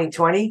again in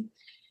 2020.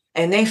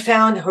 And they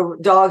found her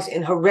dogs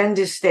in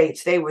horrendous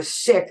states. They were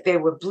sick. They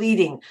were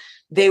bleeding.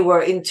 They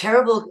were in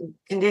terrible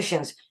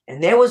conditions.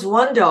 And there was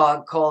one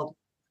dog called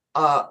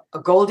a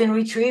golden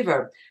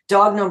retriever,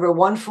 dog number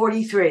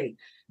 143.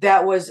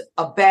 That was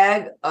a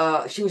bag.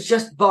 She was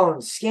just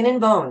bones, skin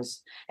and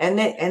bones. And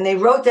they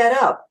wrote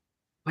that up,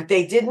 but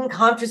they didn't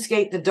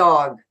confiscate the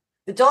dog.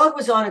 The dog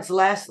was on its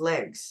last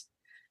legs,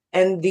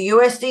 and the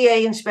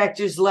USDA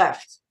inspectors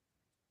left.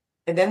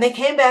 And then they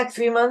came back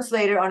 3 months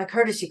later on a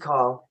courtesy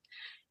call,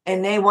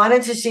 and they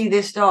wanted to see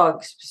this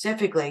dog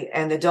specifically,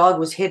 and the dog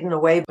was hidden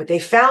away, but they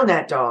found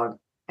that dog,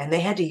 and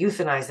they had to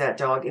euthanize that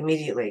dog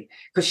immediately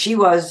because she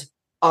was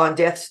on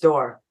death's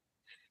door.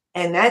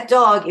 And that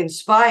dog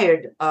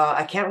inspired,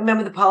 I can't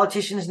remember the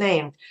politician's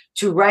name,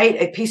 to write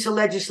a piece of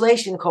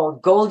legislation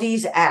called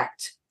Goldie's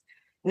Act.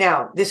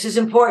 Now, this is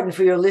important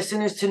for your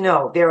listeners to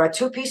know. There are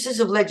two pieces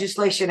of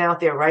legislation out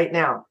there right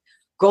now,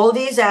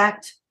 Goldie's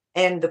Act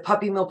and the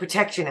Puppy Mill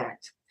Protection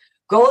Act.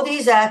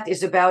 Goldie's Act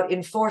is about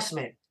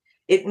enforcement.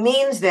 It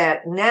means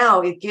that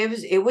now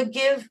it would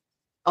give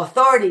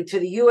authority to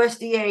the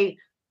USDA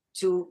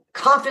to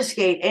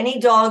confiscate any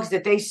dogs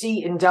that they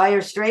see in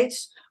dire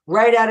straits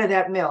right out of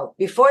that mill.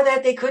 Before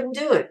that, they couldn't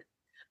do it.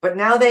 But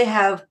now they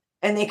have,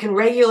 and they can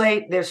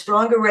regulate, there's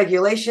stronger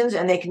regulations,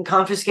 and they can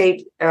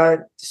confiscate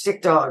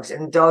sick dogs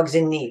and dogs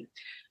in need.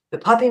 The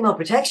Puppy Mill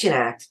Protection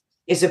Act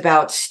is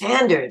about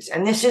standards,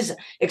 and this is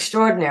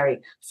extraordinary.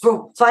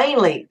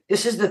 Finally,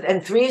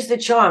 and three is the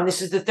charm.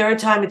 This is the third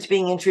time it's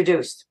being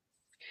introduced.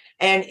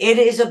 And it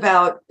is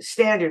about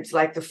standards.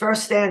 Like the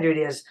first standard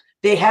is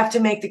they have to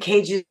make the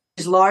cages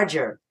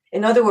larger.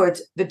 In other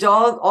words,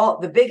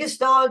 the biggest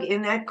dog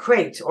in that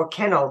crate or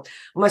kennel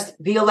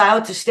must be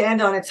allowed to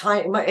stand on its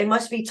it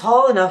must be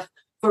tall enough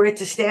for it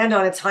to stand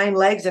on its hind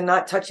legs and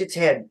not touch its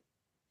head.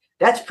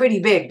 That's pretty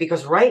big,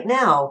 because right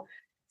now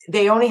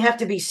they only have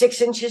to be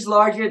 6 inches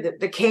larger.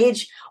 The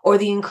cage or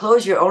the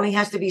enclosure only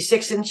has to be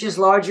 6 inches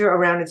larger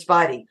around its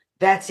body.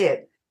 That's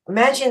it.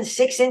 Imagine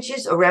 6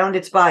 inches around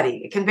its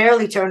body. It can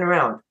barely turn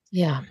around.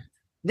 Yeah.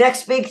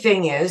 Next big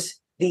thing is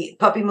the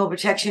Puppy Mill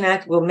Protection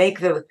Act will make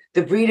the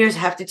breeders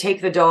have to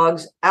take the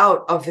dogs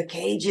out of the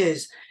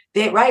cages.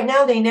 Right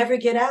now, they never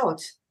get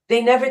out.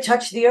 They never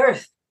touch the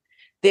earth.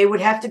 They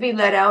would have to be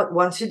let out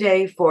once a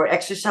day for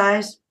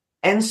exercise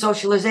and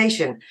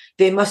socialization.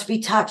 They must be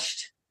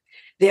touched.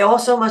 They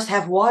also must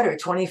have water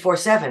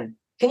 24/7.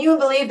 Can you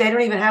believe they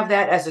don't even have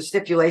that as a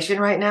stipulation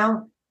right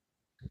now?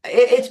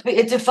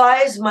 It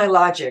defies my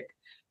logic.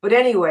 But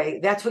anyway,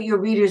 that's what your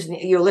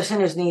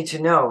listeners need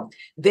to know.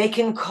 They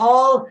can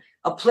call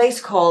a place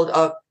called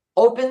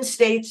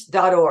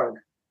openstates.org.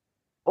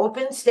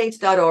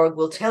 Openstates.org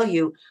will tell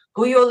you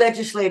who your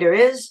legislator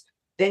is.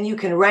 Then you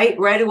can write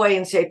right away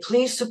and say,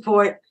 please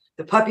support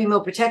the Puppy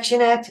Mill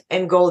Protection Act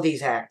and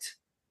Goldie's Act.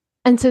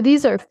 And so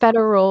these are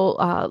federal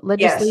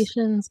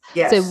legislations.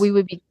 Yes. So we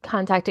would be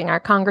contacting our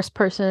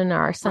congressperson or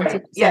our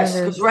senators. Yes,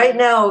 because right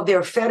now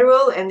they're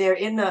federal and they're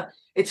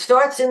it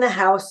starts in the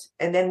House,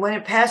 and then when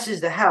it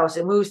passes the House,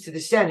 it moves to the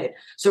Senate.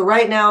 So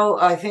right now,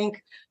 I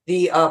think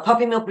the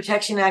Puppy Mill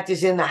Protection Act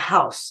is in the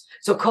House.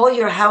 So call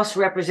your House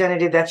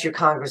representative. That's your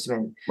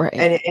congressman. Right.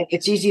 And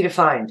it's easy to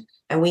find.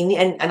 And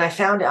I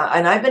found out,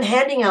 and I've been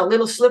handing out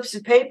little slips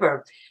of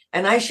paper,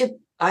 and I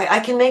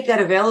can make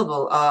that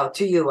available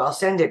to you. I'll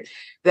send it.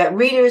 That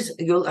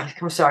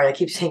I'm sorry, I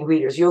keep saying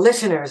readers. Your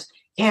listeners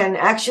can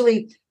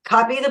actually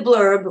copy the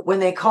blurb when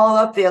they call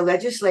up their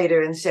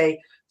legislator and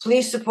say,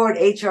 please support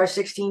HR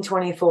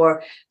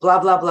 1624, blah,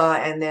 blah, blah.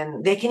 And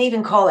then they can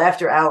even call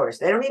after hours.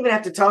 They don't even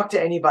have to talk to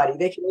anybody.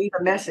 They can leave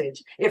a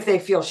message if they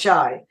feel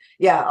shy.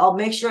 Yeah, I'll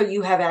make sure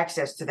you have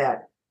access to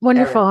that.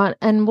 Wonderful. Erin.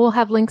 And we'll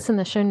have links in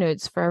the show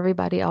notes for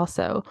everybody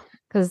also,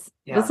 because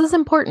this is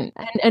important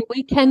and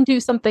we can do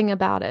something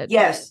about it.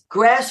 Yes.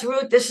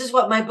 Grassroots. This is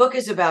what my book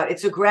is about.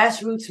 It's a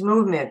grassroots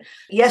movement.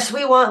 Yes,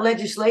 we want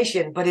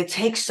legislation, but it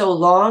takes so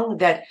long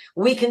that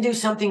we can do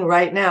something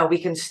right now.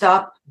 We can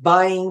stop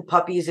buying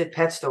puppies at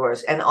pet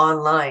stores and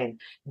online.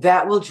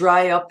 That will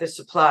dry up the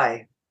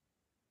supply.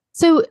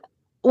 So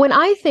when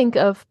I think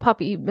of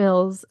puppy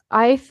mills,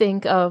 I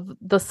think of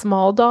the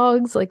small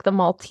dogs, like the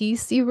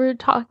Maltese you were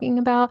talking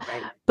about.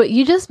 Right. But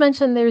you just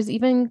mentioned there's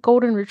even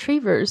golden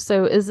retrievers.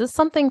 So is this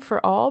something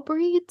for all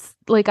breeds?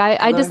 Like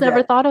I just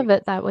never thought of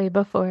it that way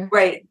before.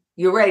 Right.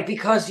 You're right.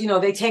 Because,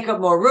 they take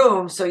up more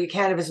room, so you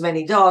can't have as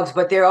many dogs.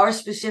 But there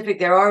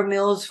are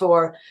mills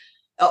for,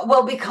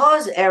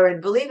 because,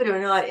 Erin, believe it or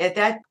not, at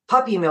that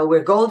puppy mill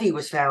where Goldie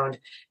was found,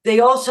 they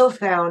also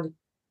found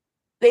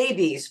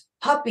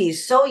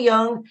puppies so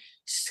young,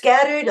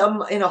 scattered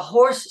in a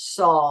horse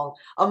stall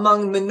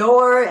among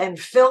manure and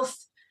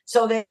filth.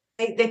 So they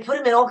put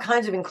them in all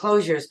kinds of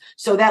enclosures.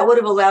 So that would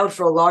have allowed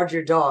for a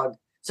larger dog.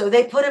 So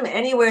they put them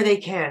anywhere they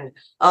can.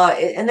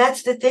 And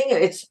that's the thing.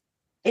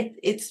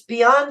 It's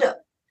beyond,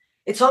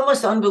 it's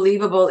almost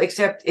unbelievable,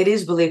 except it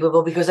is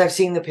believable because I've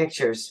seen the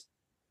pictures.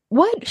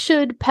 What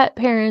should pet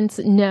parents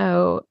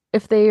know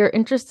if they are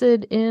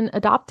interested in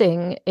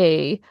adopting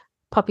a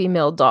puppy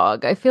mill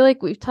dog? I feel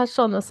like we've touched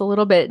on this a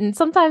little bit, and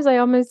sometimes I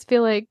almost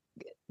feel like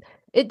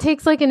it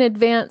takes like an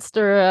advanced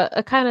or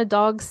a kind of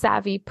dog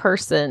savvy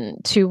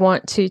person to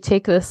want to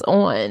take this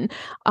on.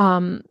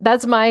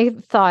 That's my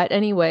thought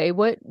anyway.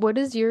 What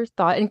is your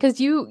thought? And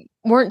because you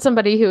weren't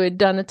somebody who had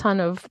done a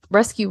ton of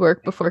rescue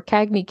work before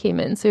Cagney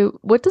came in. So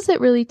what does it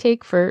really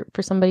take for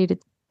somebody to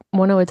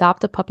want to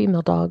adopt a puppy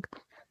mill dog?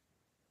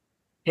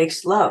 It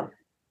takes love.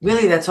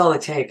 Really, that's all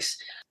it takes.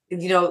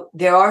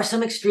 There are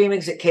some extreme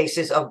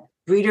cases of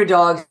breeder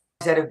dogs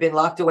that have been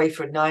locked away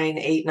for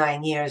 8,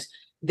 9 years.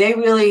 They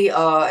really,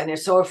 and they're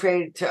so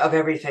afraid of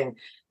everything.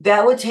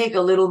 That would take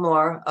a little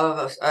more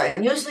of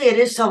and usually it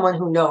is someone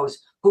who knows,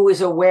 who is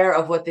aware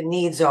of what the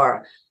needs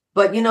are.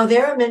 But,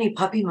 there are many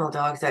puppy mill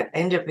dogs that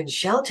end up in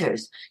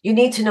shelters. You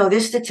need to know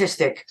this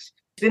statistic. It's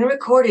been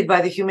recorded by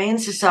the Humane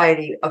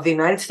Society of the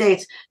United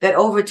States that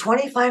over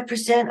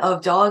 25%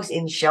 of dogs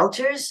in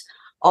shelters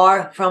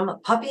are from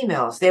puppy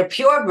mills. They're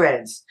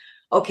purebreds.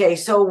 Okay,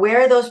 so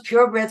where are those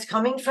purebreds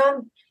coming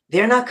from?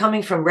 They're not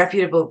coming from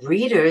reputable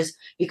breeders,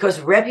 because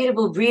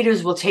reputable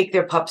breeders will take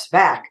their pups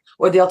back,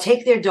 or they'll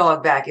take their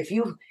dog back. If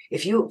you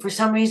for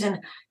some reason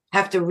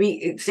have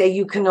to say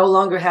you can no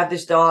longer have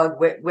this dog,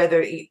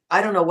 whether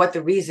I don't know what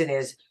the reason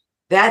is,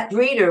 that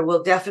breeder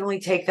will definitely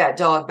take that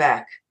dog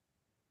back.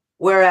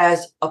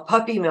 Whereas a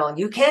puppy mill,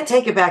 you can't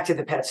take it back to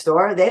the pet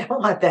store. They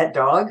don't want that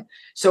dog.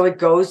 So it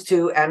goes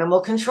to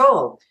animal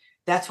control.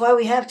 That's why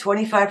we have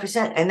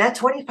 25%. And that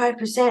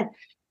 25%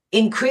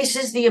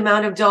 increases the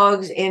amount of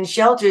dogs in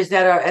shelters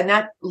and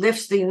that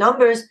lifts the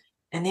numbers.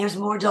 And there's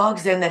more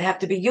dogs then that have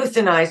to be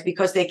euthanized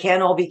because they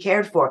can't all be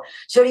cared for.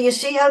 So do you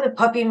see how the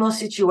puppy mill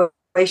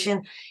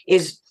situation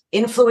is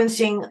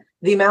influencing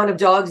the amount of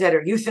dogs that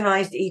are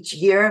euthanized each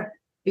year?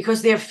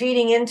 Because they're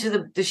feeding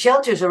into the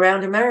shelters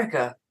around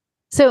America.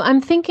 So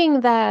I'm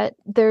thinking that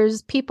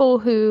there's people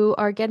who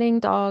are getting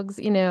dogs,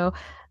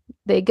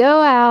 they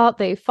go out,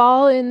 they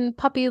fall in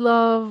puppy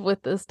love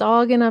with this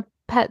dog in a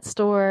pet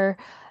store.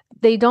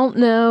 They don't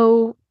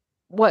know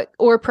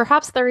or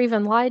perhaps they're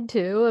even lied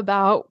to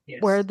about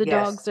where the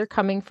dogs are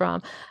coming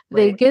from. Right.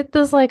 They get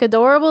this like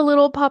adorable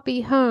little puppy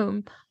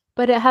home,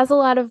 but it has a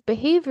lot of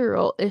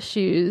behavioral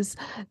issues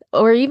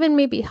or even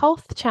maybe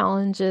health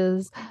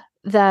challenges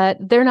that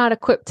they're not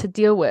equipped to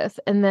deal with.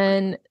 And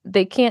then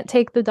they can't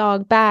take the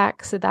dog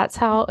back. So that's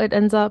how it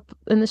ends up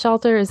in the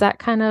shelter. Is that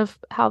kind of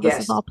how this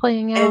is all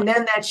playing out? And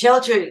then that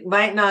shelter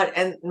might not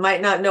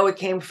know it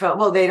came from,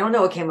 well, they don't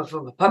know it came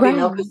from a puppy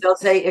mill because they'll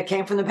say it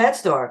came from the pet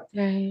store.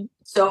 Right.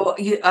 So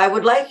I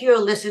would like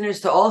your listeners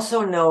to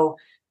also know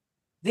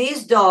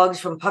these dogs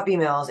from puppy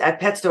mills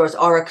at pet stores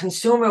are a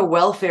consumer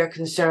welfare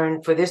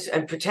concern for this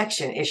and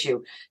protection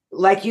issue.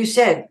 Like you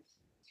said,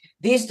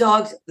 these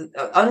dogs,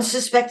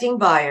 unsuspecting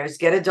buyers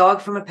get a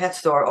dog from a pet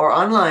store or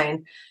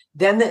online,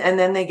 and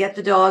then they get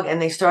the dog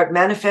and they start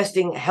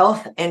manifesting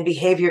health and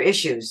behavior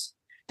issues.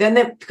 Then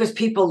because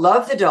people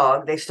love the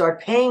dog, they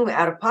start paying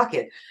out of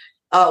pocket.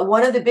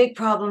 One of the big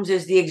problems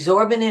is the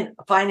exorbitant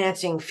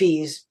financing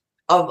fees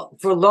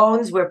for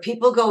loans where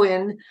people go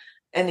in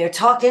and they're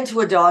talked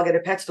into a dog at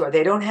a pet store.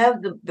 They don't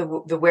have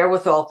the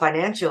wherewithal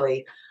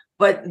financially,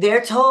 but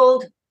they're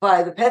told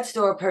by the pet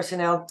store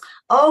personnel,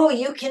 oh,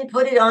 you can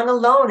put it on a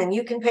loan and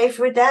you can pay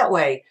for it that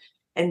way.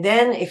 And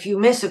then if you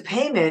miss a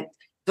payment,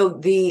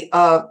 the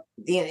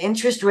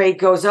interest rate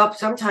goes up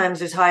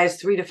sometimes as high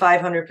as 300 to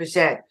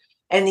 500%.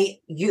 And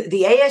the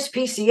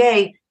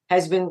ASPCA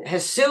has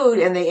sued,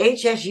 and the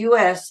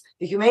HSUS,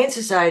 the Humane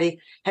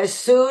Society, has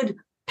sued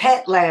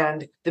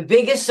Petland, the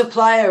biggest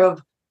supplier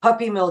of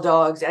puppy mill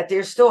dogs at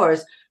their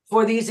stores,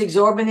 for these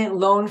exorbitant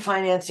loan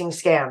financing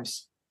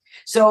scams.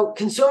 So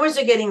consumers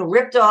are getting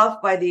ripped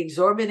off by the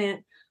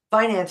exorbitant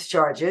finance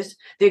charges.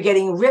 They're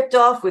getting ripped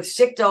off with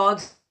sick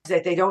dogs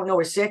that they don't know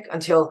are sick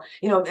until,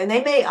 and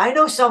I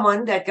know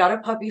someone that got a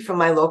puppy from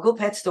my local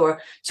pet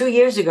store 2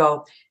 years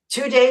ago.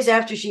 2 days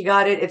after she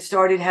got it, it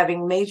started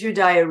having major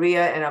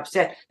diarrhea and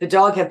upset. The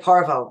dog had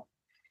parvo.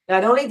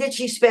 Not only did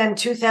she spend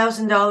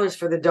 $2,000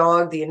 for the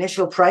dog, the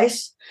initial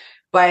price,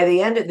 by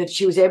the end of it,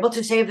 she was able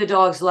to save the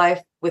dog's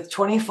life with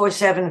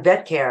 24/7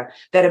 vet care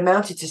that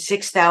amounted to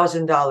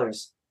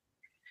 $6,000.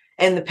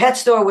 And the pet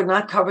store would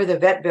not cover the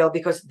vet bill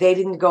because they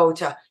didn't go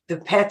to the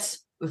pet's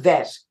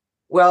vet.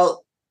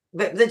 Well,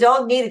 the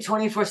dog needed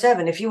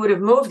 24/7. If you would have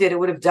moved it, it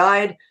would have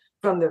died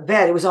from the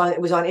vet. It was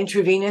on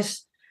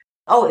intravenous.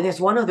 Oh, and there's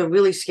one other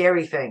really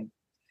scary thing.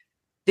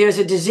 There's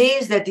a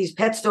disease that these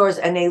pet stores,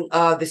 and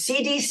the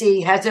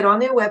CDC has it on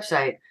their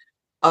website,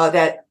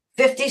 that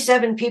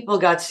 57 people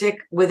got sick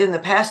within the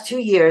past 2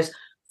 years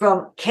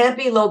from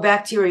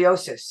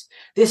campylobacteriosis.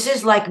 This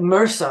is like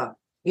MRSA.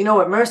 You know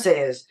what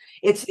MRSA is?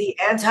 It's the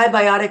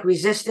antibiotic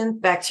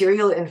resistant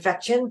bacterial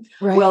infection.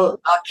 Right. Well,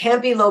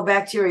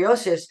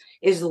 campylobacteriosis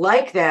is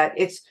like that.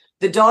 It's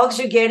the dogs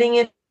are getting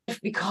it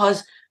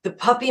because the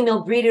puppy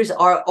mill breeders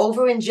are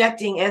over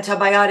injecting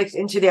antibiotics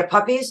into their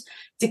puppies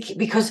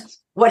because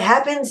what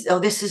happens,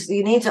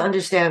 you need to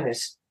understand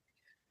this.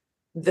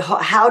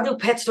 How do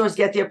pet stores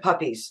get their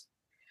puppies?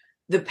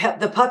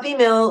 The puppy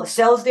mill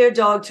sells their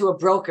dog to a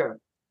broker,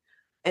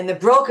 and the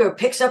broker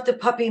picks up the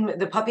puppy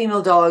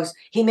mill dogs.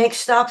 He makes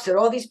stops at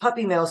all these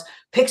puppy mills,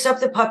 picks up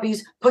the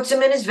puppies, puts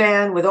them in his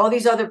van with all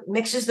these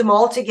mixes them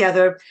all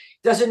together,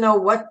 doesn't know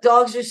what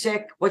dogs are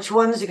sick, which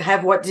ones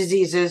have what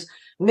diseases,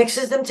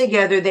 mixes them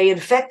together. They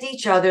infect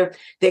each other.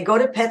 They go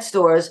to pet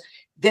stores.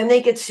 Then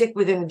they get sick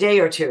within a day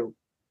or two.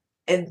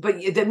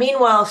 But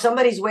meanwhile,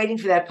 somebody's waiting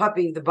for that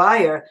puppy. The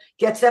buyer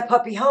gets that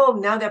puppy home.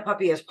 Now that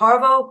puppy has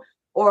parvo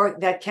or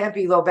that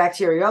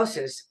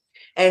campylobacteriosis.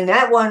 And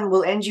that one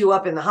will end you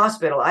up in the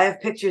hospital. I have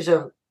pictures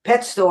of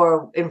pet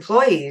store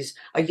employees.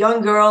 A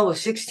young girl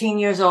was 16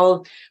 years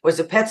old, was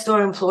a pet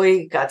store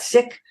employee, got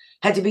sick,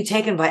 had to be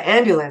taken by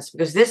ambulance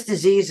because this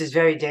disease is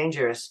very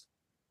dangerous.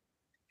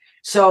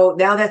 So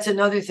now that's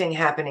another thing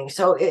happening.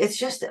 So it's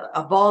just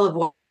a ball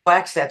of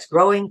wax that's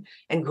growing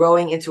and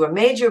growing into a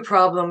major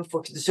problem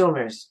for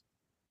consumers.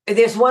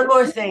 There's one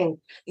more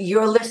thing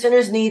your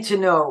listeners need to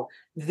know.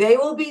 they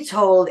will be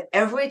told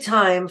every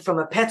time from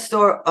a pet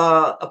store,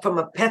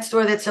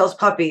 that sells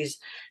puppies,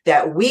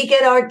 that we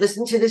get our,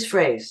 listen to this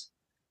phrase,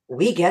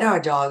 we get our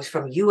dogs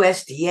from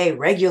USDA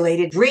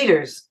regulated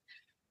breeders.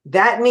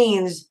 That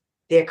means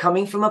they're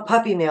coming from a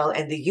puppy mill,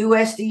 and the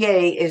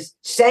USDA is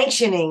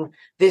sanctioning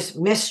this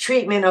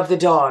mistreatment of the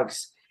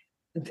dogs.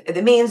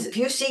 That means if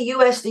you see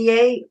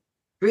USDA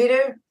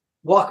breeder,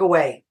 walk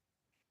away.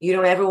 You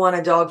don't ever want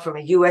a dog from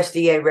a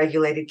USDA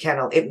regulated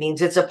kennel. It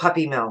means it's a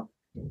puppy mill.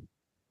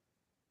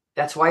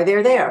 That's why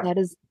they're there. That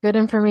is good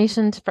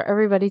information for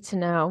everybody to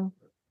know.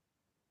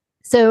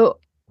 So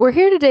we're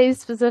here today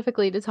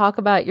specifically to talk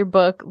about your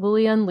book,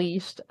 Lily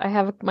Unleashed. I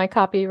have my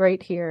copy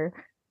right here.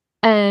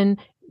 And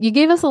you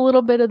gave us a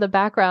little bit of the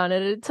background,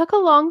 and it took a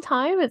long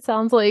time, it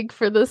sounds like,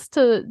 for this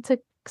to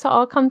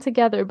all come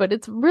together, but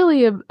it's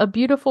really a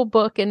beautiful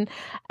book. And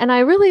I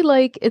really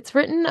like, it's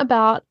written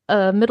about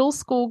a middle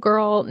school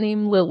girl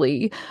named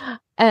Lily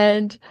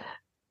and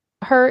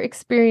her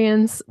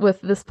experience with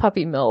this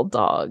puppy mill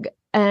dog.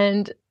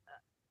 And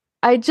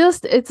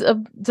it's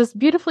a just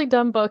beautifully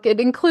done book. It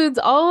includes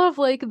all of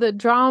like the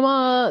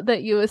drama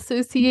that you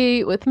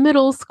associate with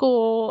middle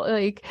school.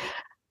 Like,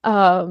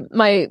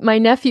 my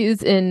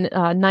nephew's in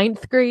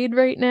ninth grade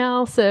right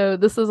now, so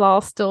this is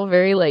all still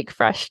very like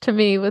fresh to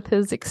me with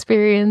his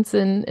experience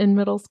in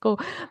middle school.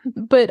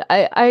 But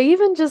I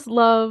even just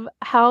love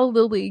how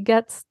Lily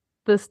gets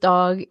this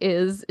dog.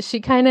 Is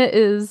she kind of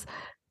is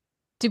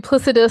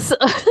duplicitous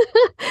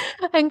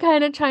and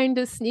kind of trying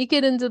to sneak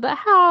it into the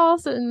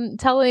house and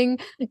telling,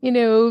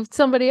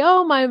 somebody,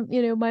 oh,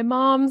 my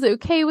mom's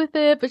okay with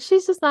it, but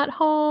she's just not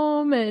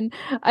home. And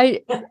I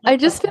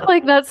just feel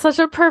like that's such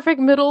a perfect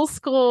middle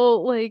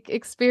school like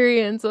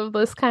experience of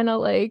this kind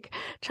of like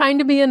trying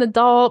to be an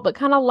adult, but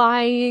kind of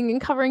lying and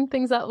covering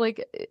things up.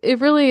 Like it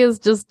really is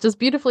just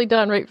beautifully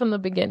done right from the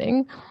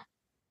beginning.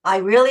 I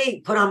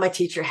really put on my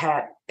teacher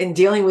hat in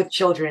dealing with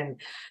children.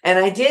 And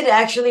I did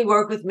actually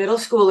work with middle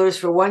schoolers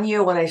for 1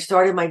 year when I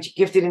started my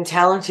gifted and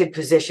talented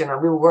position.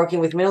 We were working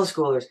with middle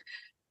schoolers.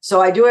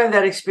 So I do have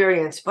that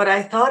experience. But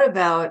I thought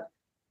about,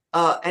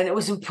 and it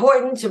was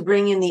important to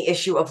bring in the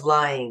issue of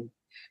lying.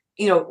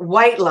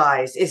 White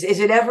lies.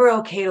 Is it ever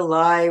okay to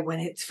lie when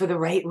it's for the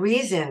right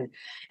reason?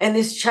 And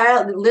this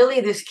child,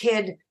 Lily, this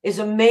kid, is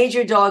a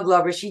major dog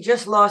lover. She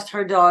just lost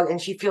her dog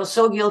and she feels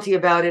so guilty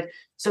about it.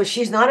 So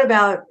she's not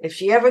about, if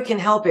she ever can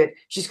help it,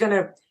 she's going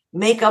to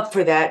make up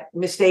for that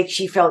mistake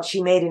she felt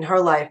she made in her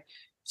life.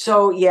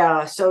 So,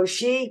 yeah, so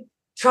she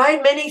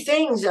tried many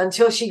things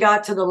until she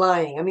got to the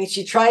lying. I mean,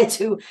 she tried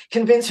to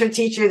convince her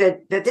teacher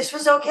that this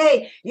was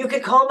okay. You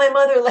could call my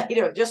mother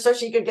later, just so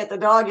she could get the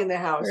dog in the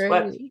house. Right.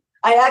 But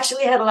I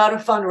actually had a lot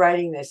of fun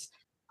writing this.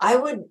 I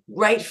would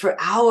write for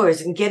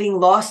hours and getting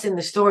lost in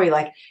the story,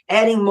 like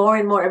adding more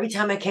and more every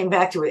time I came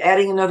back to it,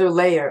 adding another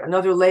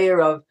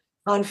layer of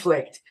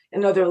conflict,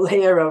 another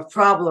layer of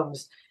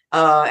problems.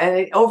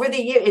 And over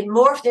the year, it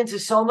morphed into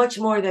so much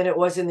more than it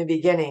was in the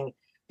beginning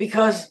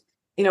because,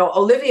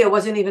 Olivia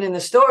wasn't even in the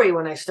story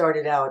when I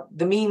started out,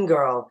 the mean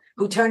girl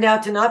who turned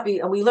out to not be,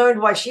 and we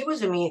learned why she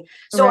was a mean.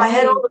 So right. I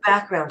had all the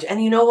background.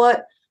 And you know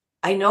what?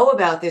 I know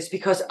about this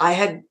because I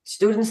had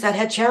students that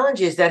had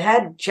challenges, that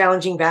had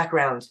challenging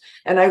backgrounds,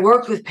 and I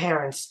worked with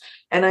parents.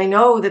 And I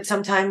know that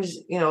sometimes,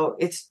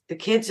 it's the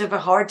kids have a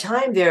hard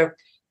time. Their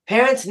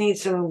parents need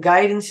some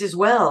guidance as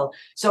well.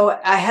 So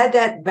I had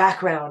that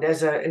background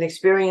as an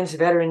experienced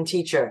veteran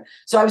teacher.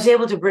 So I was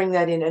able to bring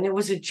that in, and it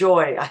was a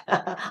joy.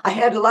 I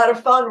had a lot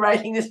of fun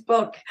writing this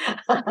book.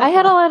 I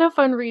had a lot of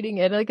fun reading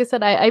it. Like I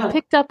said, I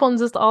picked up on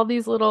just all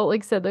these little,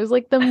 like I said, there's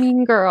like the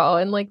mean girl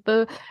and like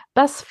the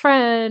best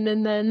friend,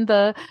 and then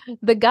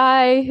the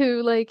guy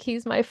who like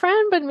he's my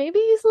friend, but maybe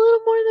he's a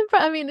little more than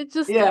friend. I mean, it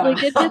just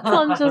like it hits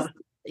on just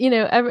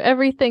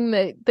everything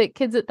that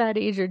kids at that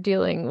age are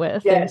dealing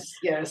with. Yes.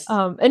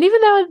 And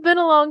even though it's been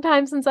a long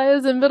time since I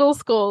was in middle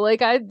school,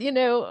 like I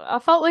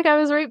felt like I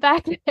was right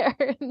back there.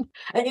 And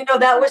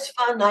that was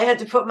fun. I had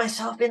to put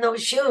myself in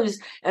those shoes,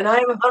 and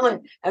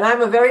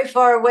I'm a very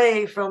far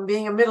away from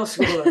being a middle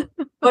schooler.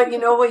 But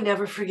we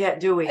never forget,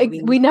 do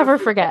we? We never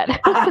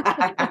forget.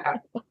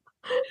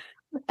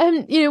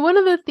 And one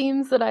of the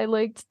themes that I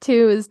liked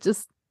too is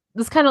just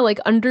this kind of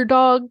like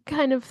underdog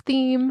kind of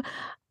theme.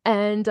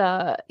 And,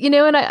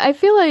 and I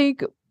feel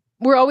like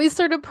we're always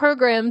sort of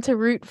programmed to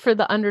root for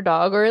the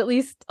underdog, or at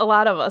least a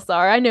lot of us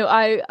are. I know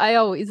I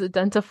always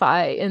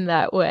identify in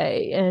that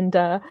way. And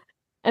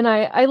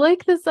I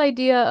like this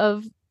idea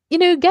of,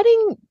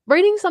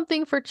 writing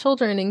something for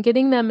children and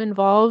getting them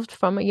involved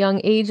from a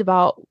young age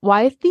about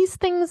why these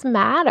things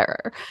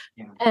matter.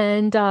 Yeah.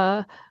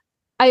 And,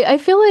 I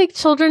feel like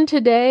children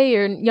today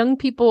or young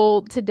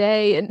people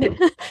today, and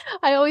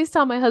I always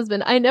tell my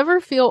husband, I never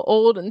feel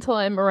old until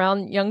I'm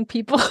around young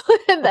people.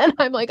 And then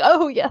I'm like,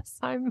 oh yes,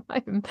 I'm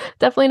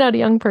definitely not a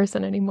young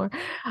person anymore.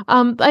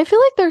 I feel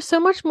like they're so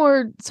much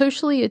more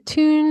socially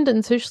attuned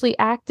and socially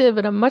active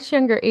at a much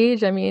younger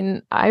age. I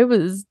mean, I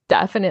was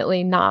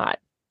definitely not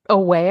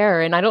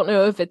aware. And I don't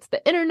know if it's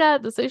the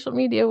internet, the social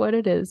media, what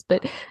it is,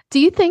 but do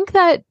you think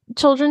that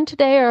children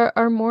today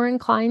are more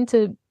inclined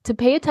to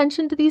pay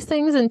attention to these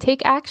things and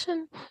take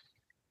action?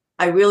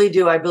 I really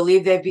do. I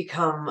believe they've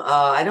become,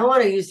 I don't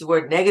want to use the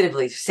word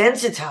negatively,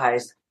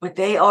 sensitized, but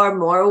they are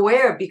more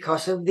aware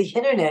because of the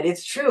internet.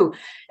 It's true.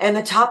 And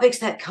the topics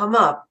that come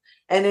up,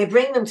 and they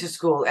bring them to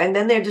school, and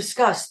then they're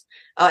discussed.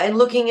 And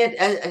looking at,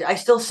 I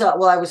still sub,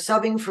 well, I was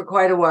subbing for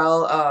quite a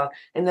while,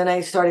 and then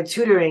I started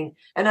tutoring.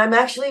 And I'm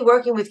actually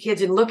working with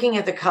kids and looking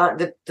at the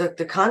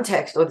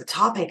context or the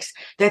topics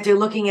that they're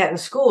looking at in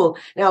school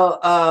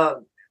now,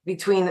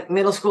 between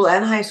middle school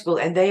and high school,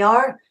 and they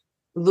are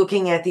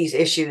looking at these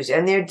issues,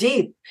 and they're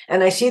deep.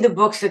 And I see the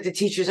books that the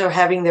teachers are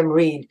having them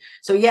read.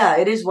 So yeah,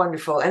 it is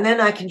wonderful. And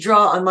then I can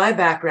draw on my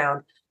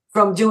background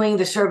from doing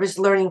the service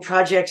learning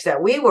projects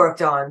that we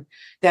worked on,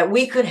 that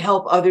we could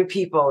help other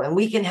people, and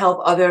we can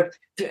help other,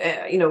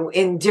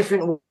 in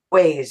different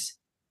ways,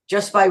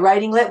 just by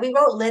writing. We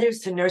wrote letters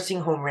to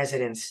nursing home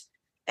residents,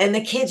 and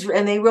the kids,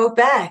 and they wrote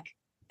back.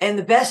 And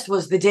the best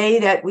was the day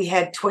that we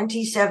had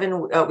 20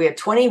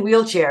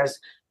 wheelchairs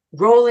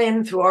roll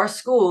in through our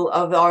school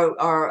of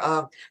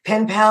our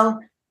pen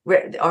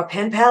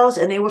pals,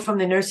 and they were from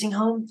the nursing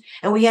home,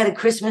 and we had a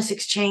Christmas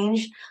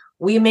exchange.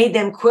 We made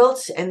them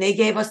quilts, and they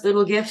gave us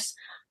little gifts.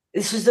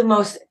 This was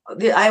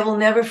I will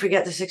never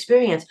forget this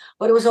experience,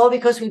 but it was all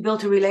because we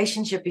built a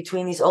relationship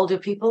between these older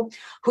people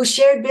who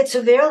shared bits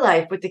of their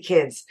life with the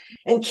kids.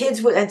 And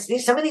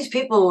some of these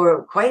people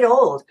were quite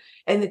old,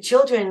 and the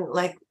children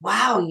like,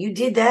 wow, you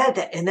did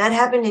that, and that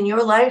happened in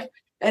your life.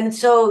 And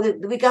so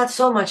we got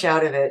so much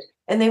out of it.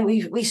 And then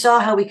we saw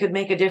how we could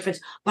make a difference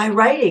by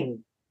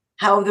writing,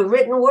 how the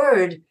written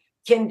word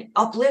can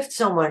uplift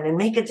someone and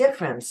make a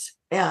difference.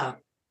 Yeah.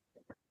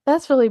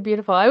 That's really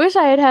beautiful. I wish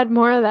I had had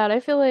more of that. I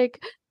feel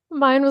like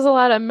mine was a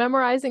lot of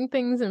memorizing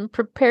things and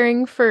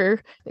preparing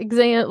for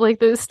exam, like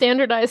those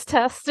standardized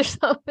tests or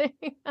something.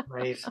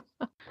 Right.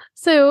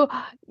 So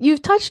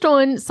you've touched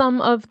on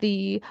some of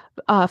the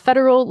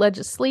federal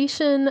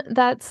legislation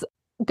that's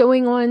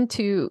going on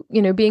to,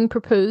 being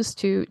proposed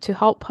to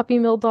help puppy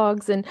mill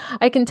dogs. And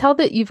I can tell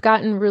that you've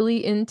gotten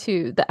really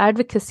into the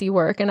advocacy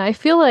work. And I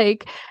feel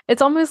like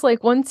it's almost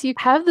like once you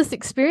have this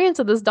experience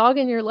of this dog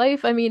in your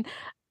life, I mean,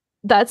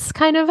 that's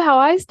kind of how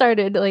I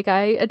started. Like,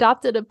 I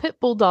adopted a pit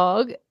bull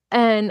dog,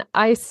 and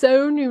I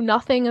so knew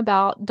nothing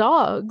about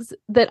dogs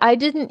that I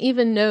didn't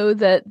even know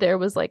that there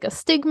was like a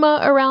stigma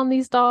around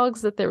these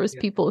dogs, that there was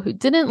people who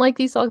didn't like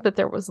these dogs, that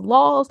there was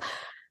laws.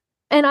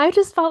 And I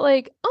just felt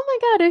like, oh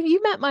my God, if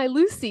you met my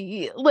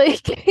Lucy,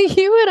 like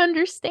you would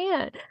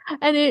understand.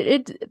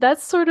 And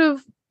that's sort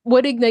of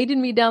what ignited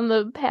me down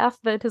the path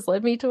that has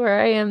led me to where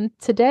I am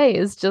today,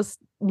 is just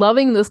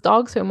loving this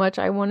dog so much.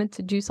 I wanted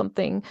to do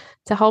something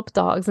to help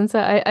dogs. And so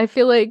I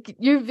feel like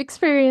you've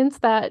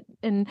experienced that,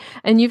 and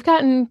you've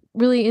gotten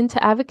really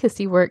into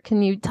advocacy work.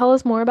 Can you tell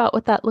us more about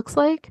what that looks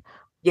like?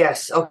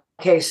 Yes.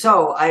 Okay.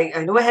 So I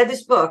knew I had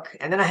this book,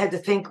 and then I had to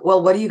think,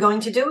 well, what are you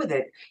going to do with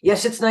it?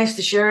 Yes, it's nice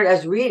to share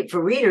it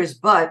for readers,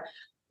 but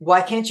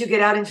why can't you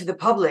get out into the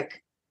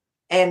public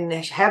and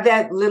have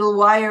that little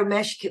wire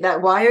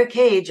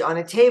cage on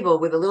a table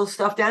with a little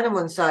stuffed animal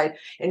inside,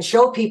 and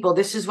show people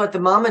this is what the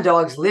mama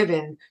dogs live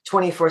in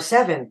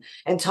 24/7,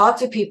 and talk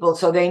to people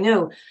so they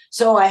knew.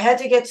 So I had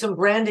to get some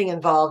branding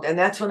involved. And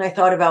that's when I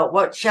thought about,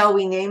 what shall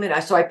we name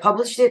it? So I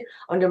published it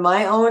under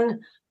my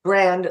own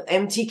brand,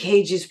 Empty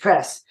Cages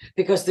Press,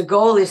 because the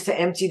goal is to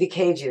empty the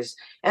cages.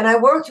 And I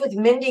worked with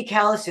Mindy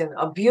Callison,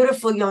 a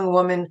beautiful young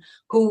woman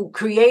who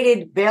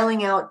created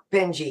Bailing Out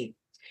Benji.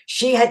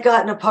 She had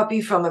gotten a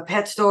puppy from a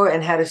pet store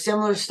and had a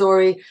similar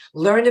story,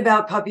 learned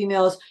about puppy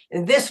mills.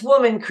 And this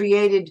woman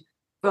created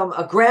from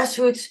a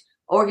grassroots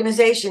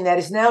organization that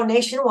is now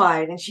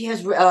nationwide, and she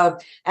has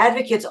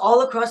advocates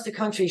all across the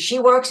country. She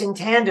works in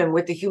tandem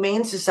with the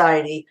Humane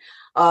Society,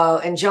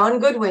 and John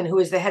Goodwin, who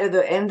is the head of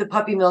the End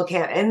Puppy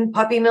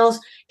Mills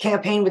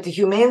campaign with the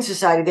Humane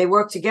Society. They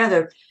work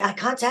together. I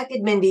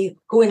contacted Mindy,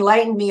 who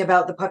enlightened me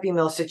about the puppy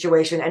mill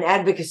situation and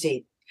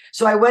advocacy.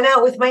 So I went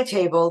out with my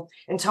table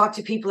and talked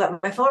to people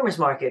at my farmer's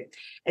market.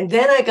 And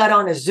then I got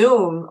on a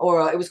Zoom,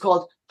 or it was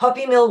called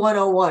Puppy Mill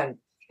 101.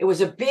 It was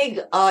a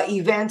big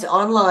event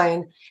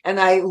online, and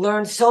I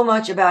learned so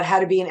much about how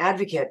to be an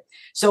advocate.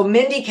 So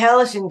Mindy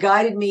Callison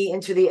guided me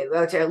into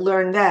to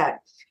learn that.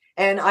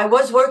 And I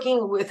was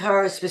working with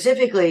her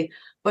specifically,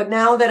 but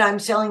now that I'm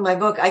selling my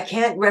book, I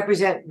can't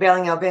represent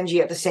Bailing Out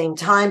Benji at the same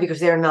time because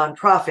they're a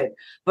nonprofit.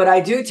 But I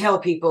do tell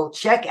people,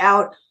 check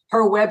out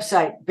her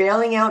website,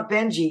 Bailing Out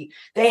Benji.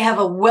 They have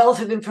a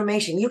wealth of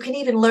information. You can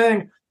even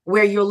learn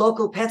where your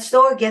local pet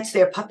store gets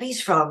their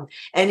puppies from,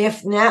 and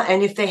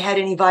if they had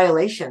any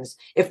violations,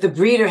 if the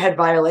breeder had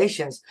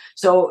violations.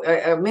 So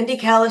Mindy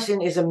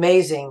Callison is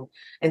amazing,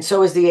 and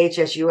so is the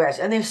HSUS,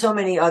 and there's so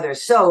many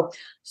others. So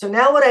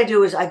now what I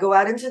do is I go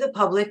out into the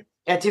public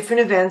at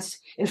different events.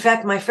 In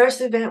fact, my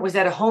first event was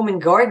at a home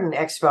and garden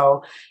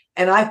expo,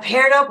 And I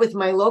paired up with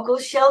my local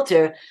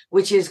shelter,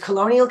 which is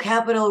Colonial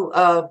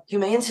Capital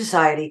Humane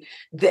Society,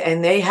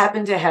 and they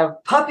happened to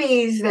have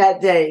puppies that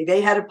day.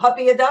 They had a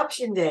puppy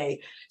adoption day.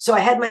 So I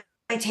had my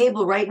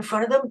table right in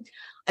front of them,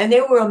 and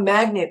they were a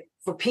magnet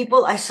for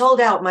people. I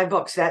sold out my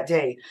books that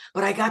day,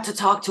 but I got to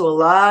talk to a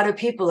lot of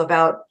people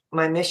about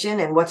my mission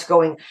and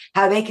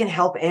how they can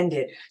help end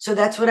it. So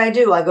that's what I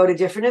do. I go to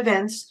different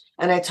events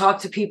and I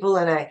talk to people,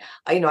 and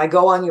I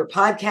go on your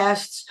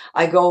podcasts.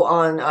 I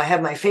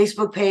have my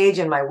Facebook page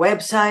and my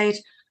website.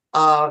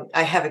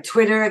 I have a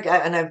Twitter,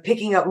 and I'm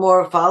picking up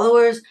more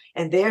followers,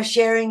 and they're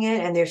sharing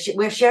it, and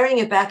we're sharing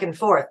it back and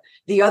forth.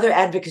 The other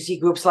advocacy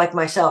groups like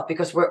myself,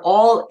 because we're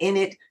all in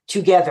it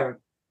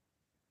together.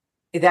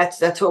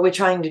 That's what we're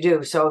trying to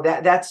do. So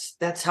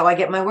that's how I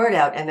get my word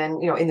out. And then,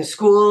 in the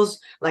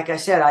schools, like I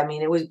said, I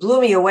mean, blew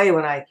me away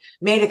when I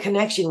made a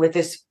connection with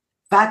this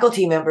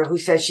faculty member who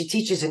says she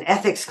teaches an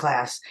ethics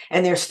class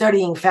and they're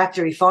studying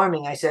factory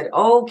farming. I said,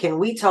 "Oh, can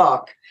we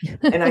talk?"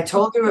 And I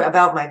told her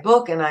about my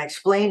book and I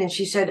explained, and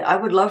she said, "I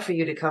would love for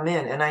you to come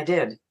in." And I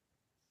did.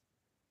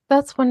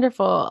 That's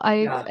wonderful.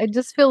 I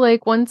just feel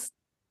like once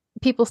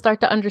people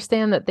start to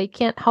understand that, they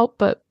can't help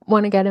but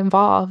want to get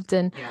involved.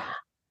 And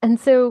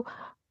so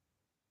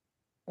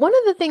one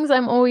of the things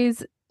I'm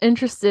always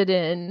interested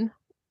in,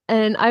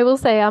 and I will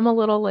say I'm a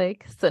little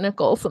like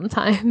cynical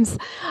sometimes,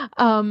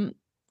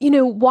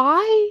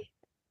 why,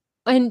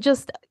 and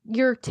just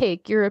your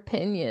take, your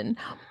opinion,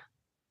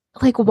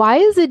 like, why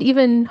is it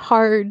even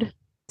hard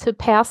to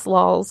pass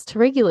laws to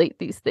regulate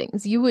these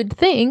things? You would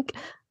think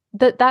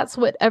that that's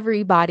what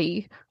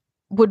everybody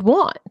would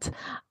want.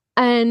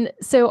 And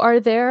so are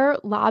there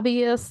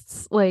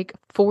lobbyists like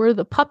for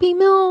the puppy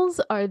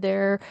mills? Are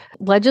there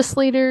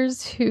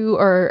legislators who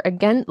are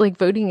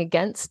voting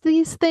against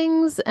these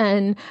things?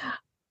 And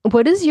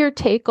what is your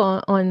take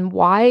on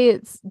why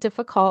it's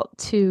difficult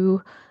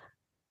to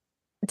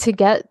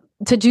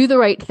do the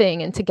right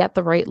thing and to get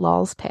the right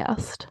laws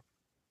passed?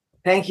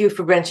 Thank you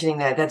for mentioning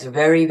that. That's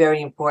very,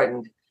 very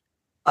important.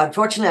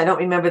 Unfortunately, I don't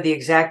remember the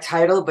exact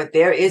title, but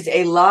there is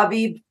a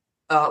lobby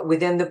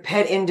within the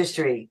pet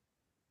industry.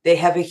 They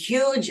have a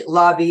huge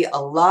lobby, a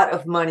lot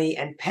of money,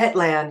 and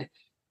Petland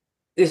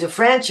is a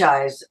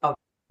franchise of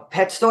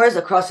pet stores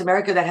across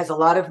America that has a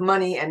lot of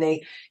money, and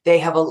they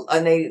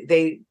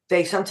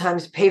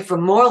sometimes pay for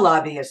more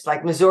lobbyists.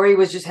 Like Missouri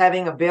was just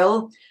having a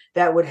bill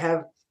that would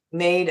have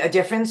made a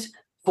difference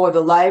for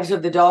the lives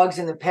of the dogs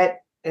in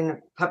the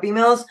puppy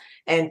mills,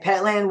 and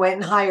Petland went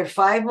and hired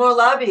 5 more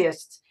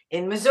lobbyists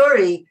in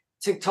Missouri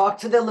to talk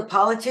to the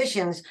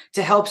politicians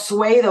to help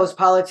sway those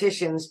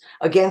politicians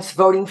against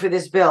voting for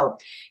this bill.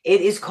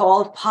 It is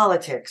called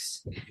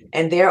politics,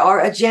 and there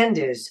are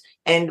agendas.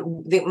 And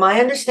my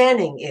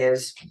understanding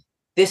is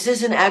this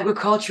is an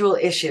agricultural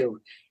issue.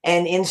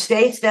 And in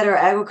states that are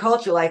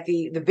agricultural, like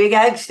the big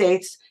ag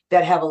states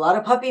that have a lot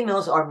of puppy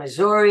mills are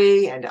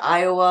Missouri and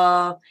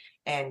Iowa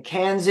and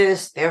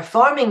Kansas. They're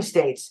farming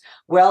states.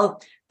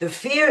 Well, the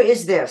fear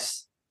is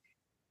this,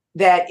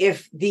 that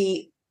if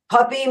the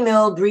puppy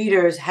mill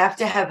breeders have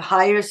to have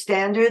higher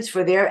standards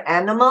for their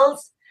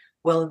animals,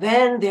 well,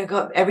 then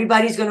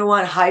everybody's going to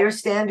want higher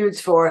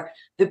standards for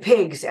the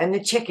pigs and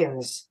the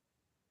chickens.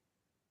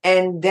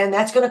 And then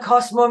that's going to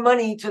cost more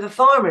money to the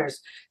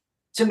farmers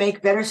to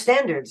make better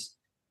standards.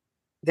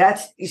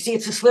 You see,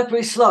 it's a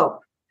slippery slope.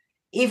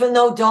 Even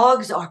though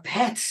dogs are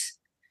pets,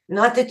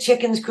 not that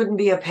chickens couldn't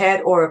be a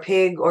pet or a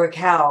pig or a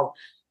cow,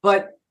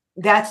 but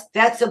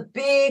that's a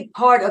big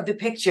part of the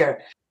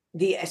picture.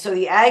 So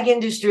the ag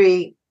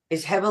industry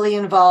is heavily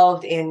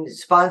involved in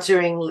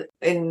sponsoring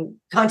and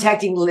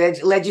contacting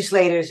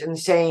legislators and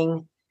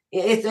saying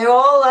they're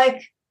all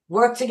like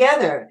work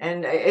together.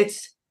 And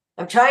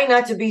I'm trying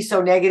not to be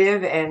so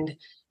negative and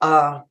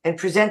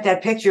present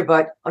that picture,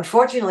 but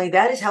unfortunately,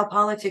 that is how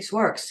politics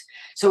works.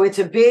 So it's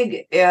a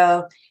big.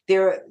 The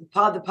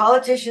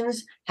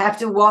politicians have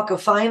to walk a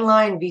fine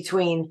line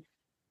between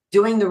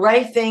doing the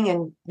right thing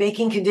and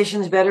making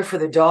conditions better for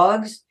the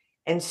dogs,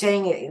 and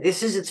saying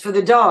it's for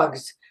the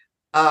dogs,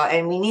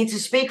 and we need to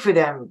speak for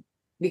them,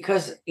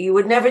 because you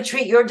would never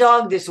treat your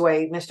dog this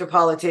way, Mr.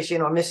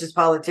 Politician or Mrs.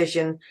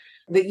 Politician.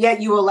 But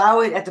yet you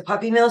allow it at the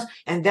puppy mills,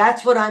 and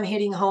that's what I'm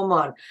hitting home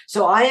on.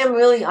 So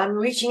I'm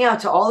reaching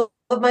out to all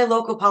of my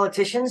local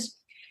politicians,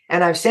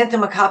 and I've sent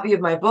them a copy of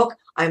my book.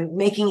 I'm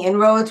making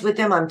inroads with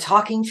them. I'm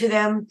talking to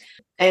them.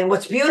 And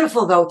what's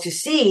beautiful, though, to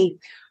see,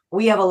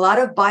 we have a lot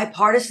of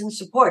bipartisan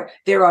support.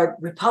 There are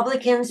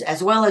Republicans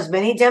as well as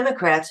many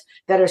Democrats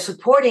that are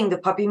supporting the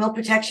Puppy Mill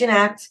Protection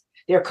Act.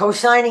 They're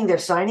co-signing, they're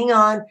signing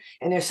on,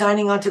 and they're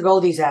signing on to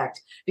Goldie's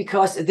Act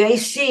because they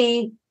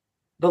see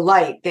the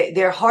light.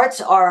 Their hearts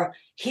are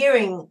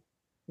hearing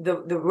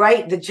the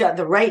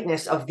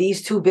rightness of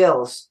these 2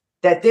 bills,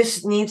 that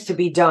this needs to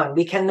be done.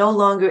 We can no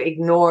longer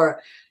ignore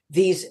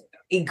these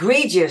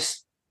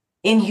egregious,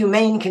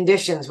 inhumane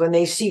conditions when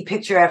they see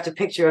picture after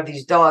picture of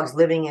these dogs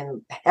living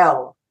in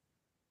hell.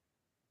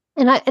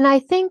 And I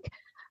think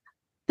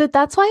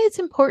that's why it's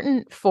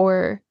important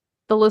for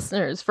the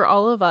listeners, for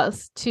all of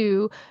us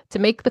to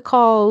make the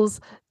calls,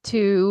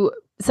 to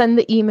send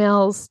the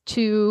emails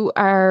to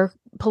our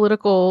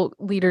political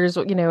leaders,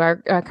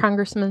 our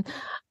congressmen,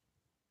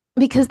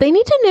 because they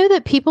need to know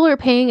that people are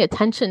paying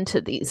attention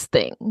to these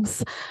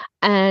things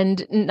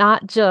and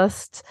not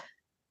just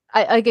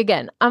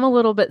again, I'm a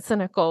little bit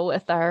cynical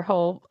with our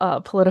whole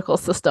political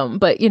system,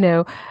 but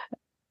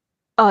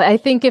I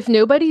think if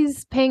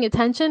nobody's paying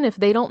attention, if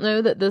they don't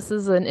know that this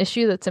is an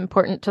issue that's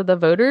important to the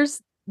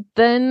voters,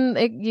 then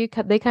they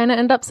kind of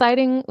end up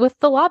siding with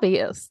the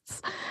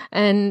lobbyists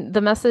and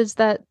the message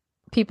that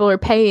people are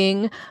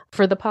paying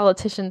for the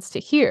politicians to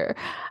hear.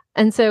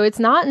 And so it's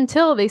not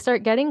until they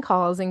start getting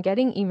calls and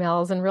getting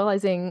emails and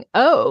realizing,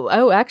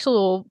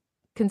 actual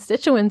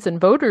constituents and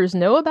voters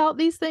know about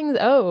these things.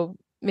 Oh,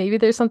 maybe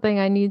there's something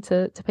I need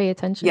to pay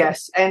attention to.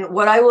 Yes. And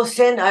what I will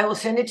send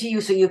it to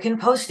you so you can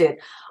post it.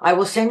 I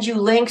will send you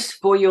links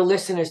for your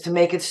listeners to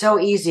make it so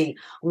easy.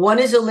 One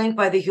is a link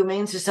by the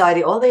Humane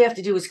Society. All they have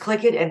to do is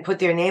click it and put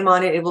their name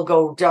on it. It will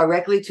go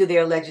directly to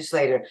their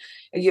legislator.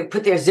 You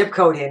put their zip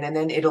code in, and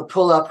then it'll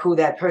pull up who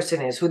that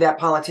person is, who that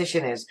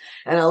politician is.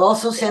 And I'll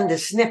also send the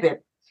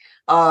snippet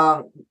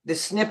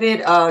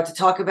to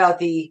talk about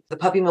the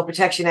Puppy Mill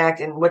Protection Act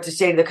and what to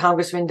say to the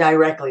congressman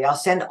directly. I'll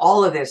send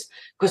all of this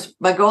because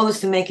my goal is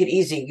to make it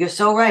easy. You're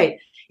so right.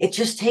 It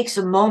just takes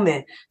a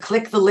moment.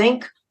 Click the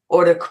link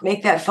or to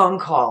make that phone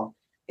call.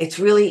 It's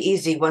really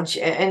easy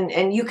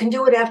and you can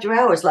do it after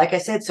hours, like I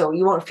said, so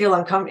you won't feel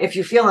uncomfortable. If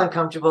you feel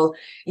uncomfortable,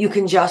 you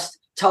can just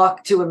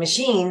talk to a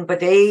machine, but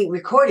they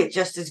record it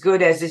just as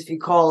good as if you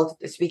called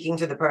speaking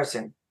to the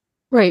person.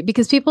 Right,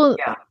 because people,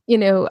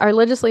 our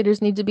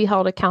legislators need to be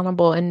held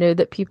accountable and know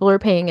that people are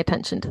paying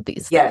attention to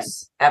these things.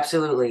 Yes,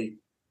 absolutely.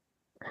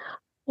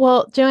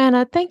 Well,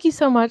 Joanna, thank you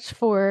so much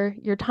for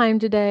your time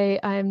today.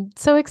 I'm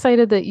so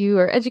excited that you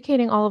are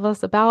educating all of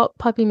us about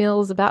puppy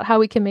mills, about how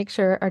we can make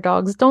sure our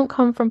dogs don't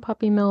come from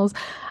puppy mills,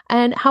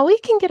 and how we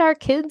can get our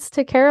kids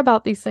to care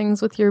about these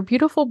things with your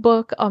beautiful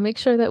book. I'll make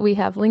sure that we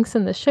have links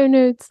in the show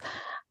notes.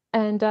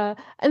 And the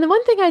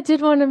one thing I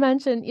did want to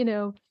mention,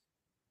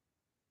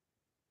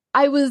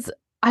 I was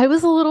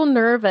a little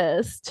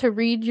nervous to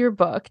read your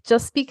book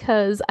just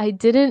because I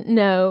didn't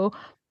know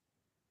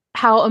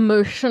how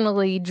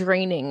emotionally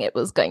draining it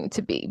was going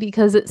to be,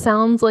 because it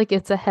sounds like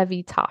it's a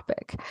heavy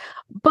topic.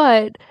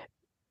 But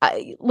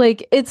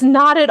it's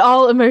not at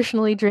all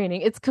emotionally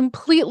draining. It's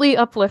completely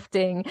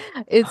uplifting.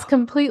 It's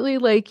completely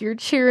like you're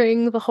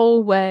cheering the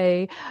whole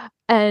way.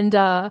 And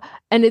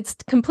it's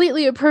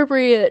completely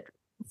appropriate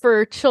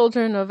for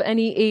children of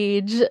any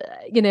age.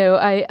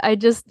 You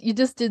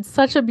just did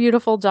such a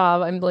beautiful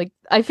job.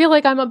 I feel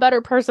like I'm a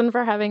better person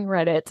for having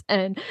read it,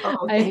 and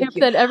I hope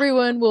that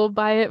everyone will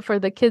buy it for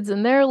the kids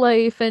in their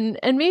life, and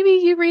maybe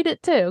you read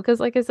it too, because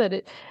like I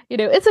said,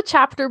 it's a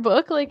chapter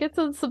book, like it's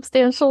a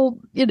substantial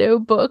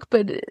book,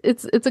 but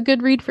it's a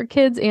good read for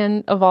kids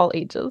and of all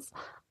ages.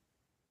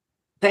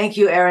 Thank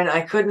you, Erin.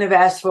 I couldn't have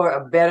asked for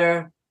a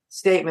better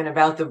statement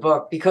about the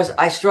book, because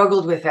I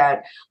struggled with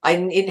that.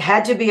 It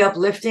had to be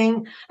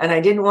uplifting, and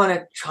I didn't want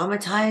to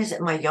traumatize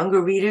my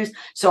younger readers,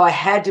 so I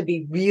had to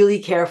be really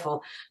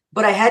careful.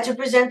 But I had to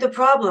present the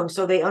problem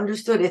so they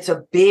understood it's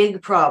a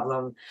big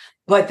problem,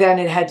 but then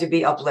it had to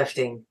be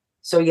uplifting.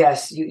 So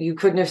yes, you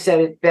couldn't have said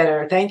it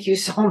better. Thank you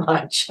so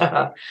much.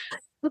 Well,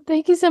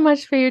 thank you so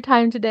much for your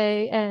time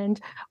today, and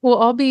we'll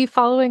all be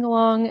following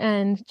along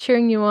and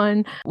cheering you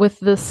on with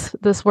this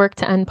work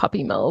to end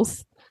puppy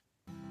mills.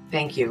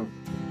 Thank you.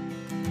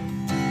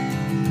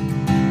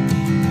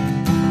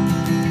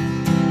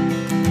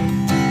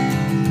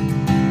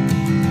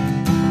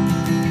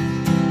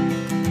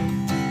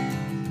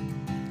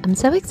 I'm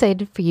so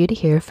excited for you to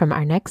hear from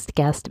our next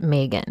guest,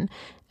 Megan.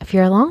 If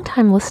you're a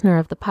longtime listener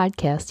of the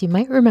podcast, you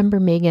might remember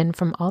Megan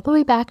from all the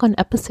way back on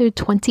episode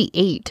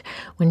 28,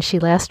 when she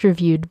last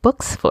reviewed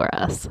books for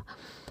us.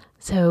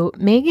 So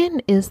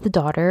Megan is the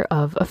daughter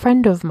of a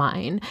friend of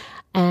mine,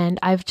 and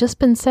I've just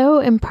been so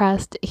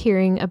impressed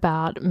hearing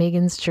about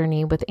Megan's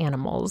journey with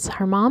animals.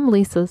 Her mom,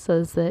 Lisa,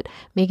 says that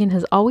Megan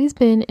has always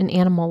been an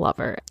animal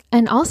lover,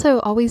 and also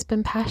always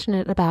been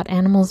passionate about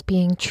animals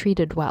being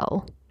treated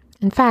well.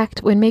 In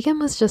fact, when Megan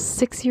was just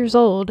 6 years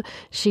old,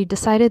 she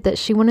decided that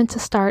she wanted to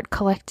start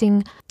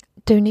collecting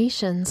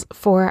donations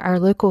for our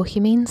local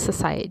Humane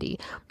Society,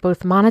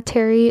 both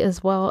monetary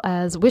as well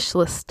as wish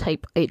list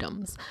type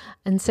items.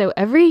 And so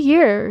every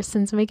year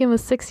since Megan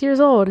was 6 years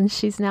old, and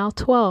she's now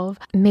 12,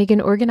 Megan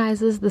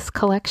organizes this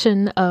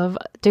collection of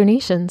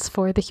donations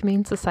for the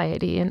Humane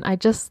Society, and I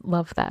just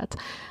love that.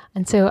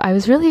 And so I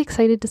was really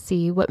excited to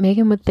see what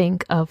Megan would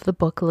think of the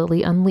book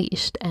Lily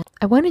Unleashed. And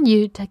I wanted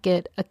you to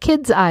get a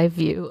kid's eye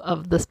view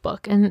of this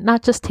book and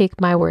not just take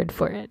my word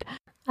for it.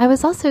 I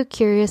was also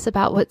curious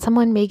about what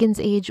someone Megan's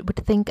age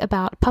would think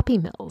about puppy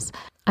mills.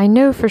 I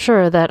know for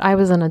sure that I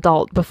was an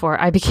adult before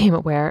I became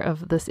aware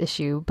of this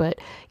issue, but,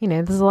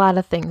 there's a lot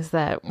of things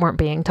that weren't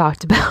being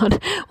talked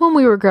about when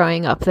we were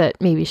growing up that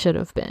maybe should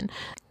have been.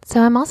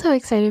 So I'm also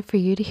excited for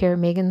you to hear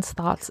Megan's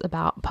thoughts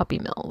about puppy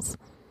mills.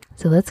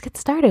 So let's get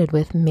started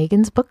with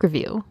Megan's book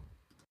review.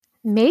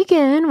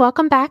 Megan,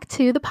 welcome back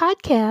to the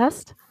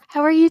podcast.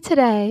 How are you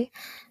today?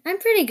 I'm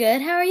pretty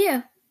good. How are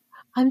you?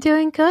 I'm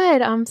doing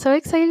good. I'm so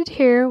excited to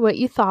hear what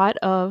you thought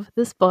of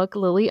this book,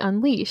 Lily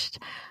Unleashed.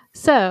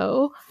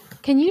 So,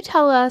 can you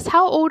tell us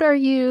how old are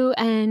you?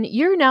 And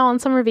you're now on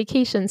summer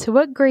vacation. So,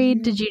 what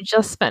grade did you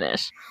just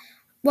finish?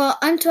 Well,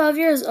 I'm 12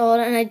 years old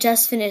and I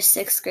just finished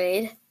 6th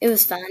grade. It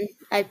was fun.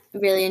 I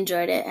really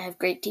enjoyed it. I have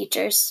great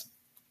teachers.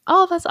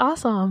 Oh, that's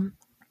awesome.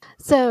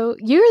 So,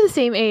 you're the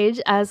same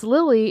age as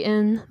Lily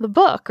in the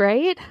book,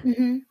 right?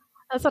 Mm-hmm.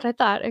 That's what I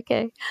thought.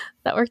 Okay.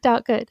 That worked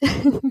out good.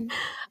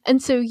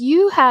 And so,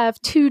 you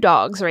have 2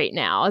 dogs right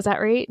now. Is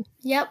that right?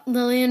 Yep,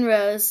 Lily and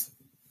Rose.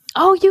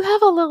 Oh, you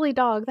have a Lily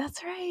dog.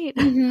 That's right.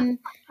 Mm-hmm.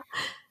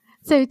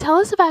 So, tell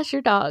us about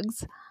your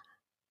dogs.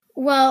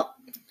 Well,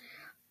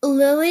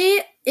 Lily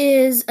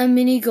is a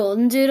mini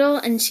golden doodle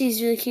and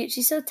she's really cute.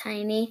 She's so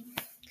tiny.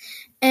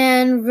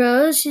 And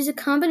Rose, she's a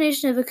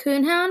combination of a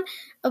coonhound,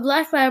 a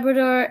black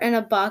Labrador, and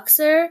a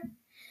boxer.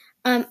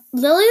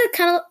 Lily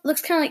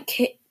looks kind of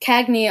like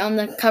Cagney on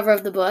the cover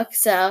of the book,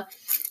 so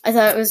I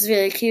thought it was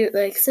really cute.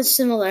 Like, such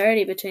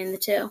similarity between the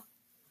two.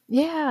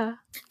 Yeah.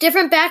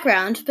 Different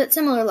background, but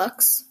similar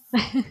looks.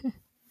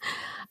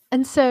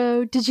 And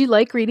so, did you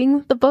like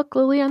reading the book,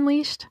 Lily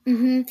Unleashed?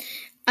 Mm-hmm.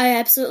 I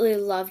absolutely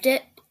loved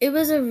it. It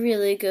was a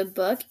really good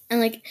book, and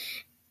like,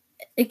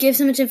 it gives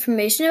so much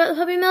information about the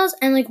puppy mills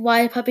and like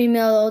why puppy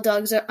mill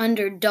dogs are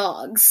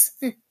underdogs.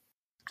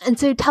 And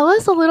so, tell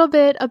us a little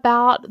bit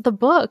about the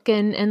book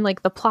and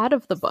like the plot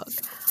of the book.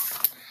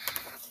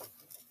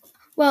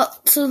 Well,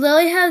 so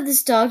Lily had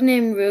this dog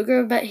named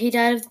Ruger, but he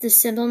died of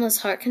this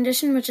symptomless heart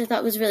condition, which I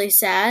thought was really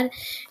sad.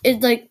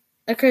 It like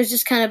occurs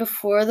just kind of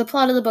before the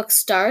plot of the book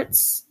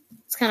starts.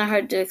 It's kind of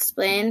hard to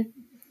explain.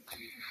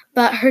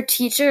 But her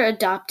teacher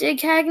adopted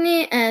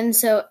Cagney, and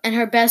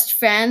her best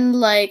friend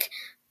like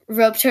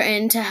roped her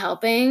into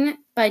helping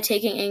by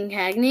taking in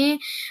Cagney.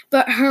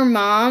 But her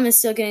mom is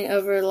still getting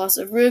over the loss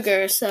of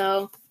Ruger,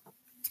 so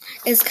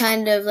it's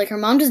kind of like her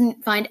mom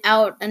doesn't find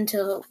out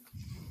until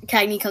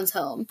Cagney comes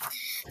home.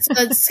 So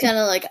it's kind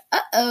of like,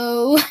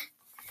 uh-oh.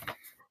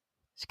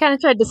 She kind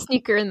of tried to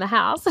sneak her in the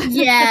house.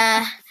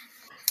 Yeah.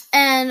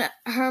 And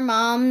her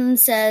mom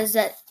says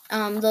that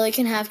Lily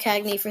can have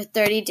Cagney for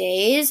 30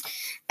 days,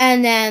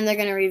 and then they're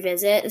going to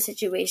revisit the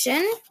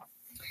situation.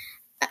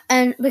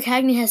 But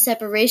Cagney has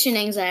separation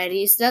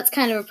anxiety, so that's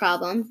kind of a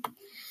problem.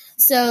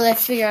 So they have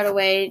to figure out a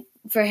way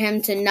for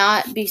him to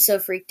not be so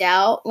freaked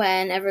out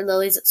whenever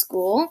Lily's at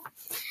school.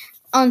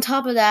 On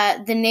top of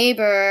that, the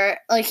neighbor,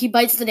 like, he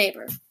bites the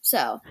neighbor,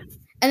 so.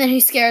 And then he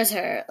scares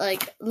her,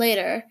 like,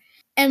 later.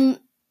 And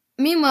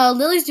meanwhile,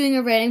 Lily's doing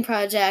a writing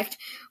project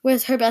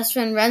with her best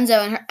friend Renzo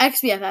and her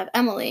ex-BFF,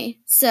 Emily.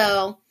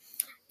 So,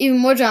 even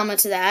more drama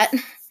to that.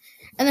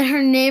 And then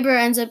her neighbor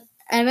and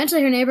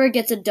eventually her neighbor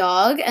gets a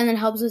dog and then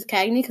helps with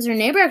Cagney because her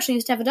neighbor actually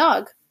used to have a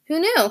dog. Who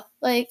knew?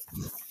 Like,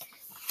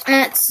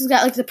 and it's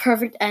got, like, the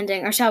perfect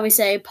ending, or shall we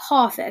say,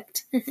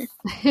 perfect.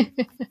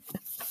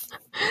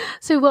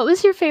 So what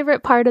was your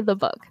favorite part of the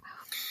book?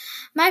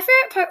 My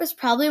favorite part was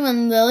probably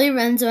when Lily,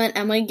 Renzo, and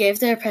Emily gave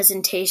their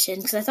presentation,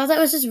 because I thought that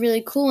was just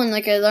really cool, and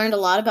like I learned a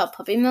lot about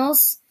puppy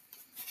mills.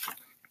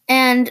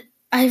 And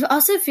I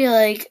also feel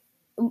like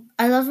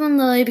I love when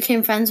Lily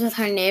became friends with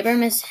her neighbor,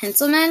 Miss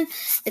Hinselman.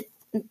 It's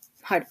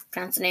hard to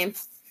pronounce the name,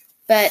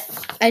 but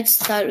I just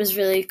thought it was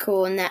really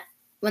cool when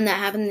that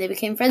happened, they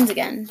became friends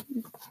again.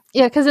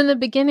 Yeah, because in the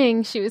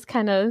beginning, she was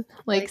kind of,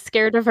 like,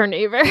 scared of her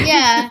neighbor.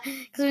 Yeah,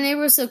 because her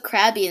neighbor was so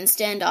crabby and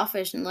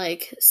standoffish and,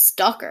 like,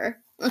 stalker.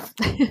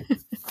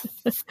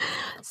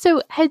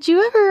 So, had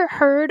you ever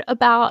heard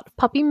about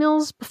puppy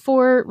mills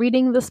before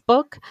reading this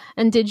book?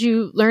 And did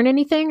you learn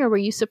anything, or were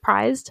you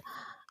surprised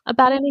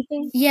about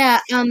anything? Yeah,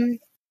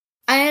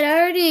 I had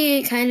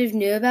already kind of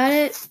knew about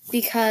it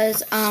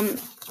because,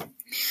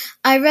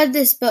 I read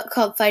this book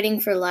called Fighting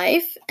for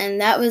Life, and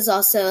that was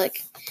also,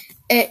 like,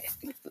 it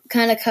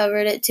kind of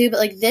covered it too, but,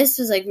 like, this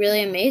was, like,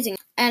 really amazing.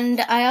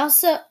 And I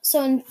also,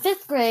 so in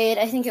 5th grade,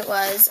 I think it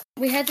was,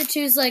 we had to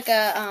choose, like, we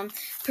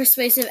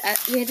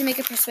had to make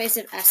a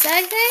persuasive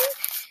essay thing,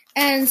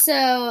 and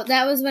so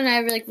that was when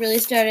I, like, really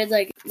started,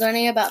 like,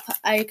 learning about,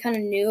 I kind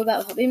of knew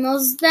about puppy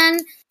mills then,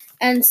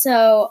 and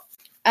so,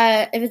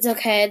 if it's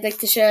okay, I'd like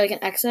to share, like,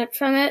 an excerpt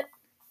from it.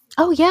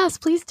 Oh, yes,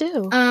 please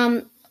do.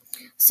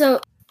 So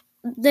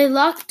they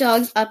lock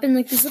dogs up in,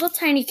 like, these little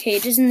tiny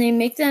cages, and they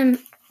make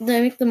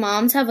the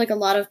moms have, like, a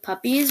lot of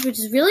puppies, which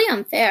is really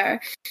unfair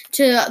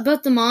to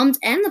both the moms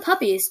and the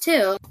puppies,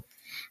 too.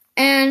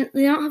 And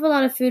they don't have a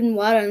lot of food and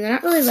water, and they're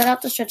not really let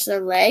out to stretch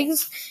their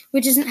legs,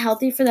 which isn't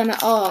healthy for them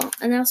at all.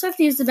 And they also have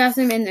to use the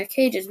bathroom in their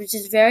cages, which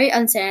is very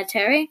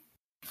unsanitary.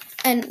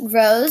 And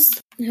Rose,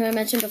 who I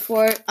mentioned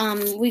before,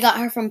 we got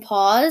her from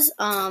Paws.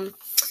 I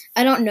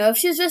don't know if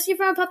she was rescued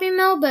from a puppy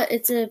mill, but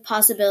it's a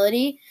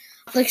possibility.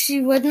 Like,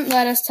 she wouldn't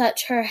let us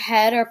touch her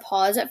head or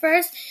paws at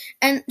first,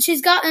 and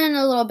she's gotten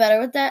a little better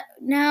with that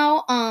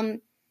now.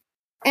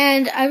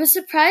 And I was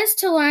surprised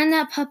to learn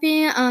that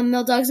puppy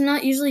mill dogs are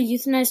not usually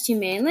euthanized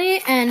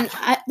humanely, and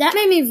that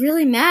made me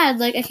really mad.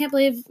 Like, I can't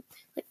believe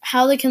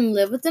how they can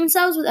live with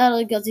themselves without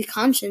a guilty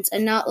conscience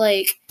and not,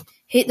 like,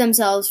 hate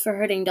themselves for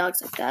hurting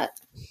dogs like that.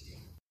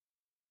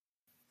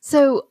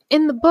 So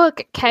in the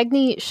book,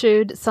 Cagney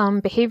showed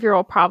some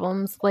behavioral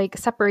problems like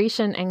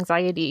separation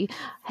anxiety.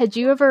 Had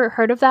you ever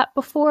heard of that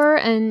before?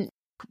 And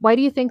why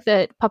do you think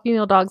that puppy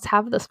mill dogs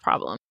have this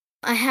problem?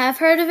 I have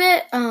heard of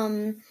it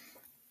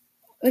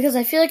because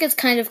I feel like it's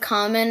kind of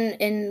common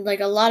in like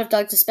a lot of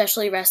dogs,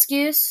 especially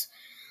rescues.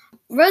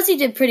 Rosie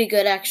did pretty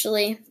good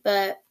actually,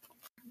 but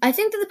I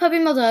think that the puppy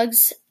mill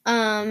dogs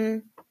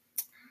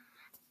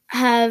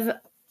have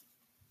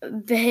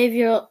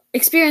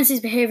experience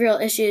these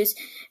behavioral issues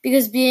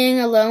because being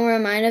alone were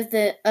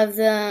reminded of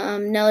the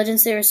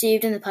negligence they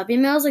received in the puppy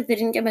mills. Like they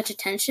didn't get much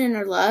attention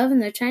or love,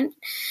 and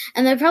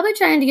they're probably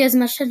trying to get as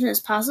much attention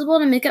as possible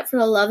to make up for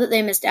the love that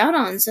they missed out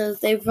on. So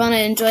they want to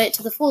enjoy it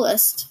to the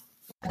fullest.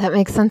 That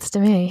makes sense to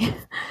me.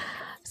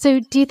 So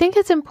do you think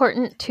it's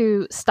important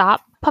to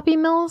stop puppy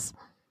mills?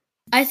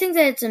 I think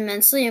that it's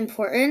immensely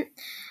important.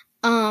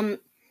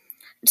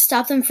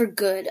 Stop them for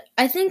good.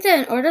 I think that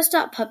in order to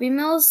stop puppy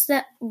mills,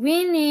 that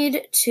we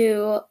need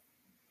to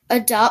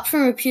adopt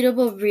from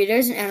reputable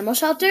breeders and animal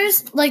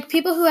shelters, like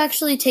people who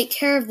actually take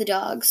care of the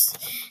dogs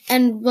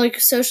and like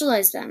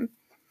socialize them.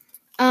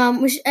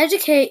 We should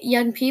educate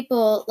young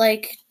people,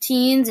 like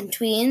teens and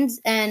tweens,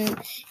 and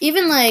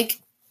even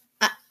like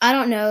I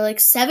don't know, like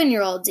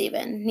 7-year-olds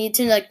even need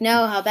to like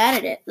know how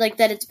bad it is, like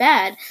that it's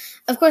bad.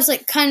 Of course,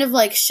 like kind of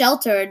like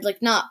sheltered,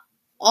 like not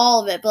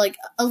all of it, but like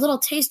a little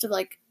taste of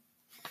like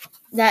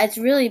that it's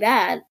really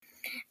bad.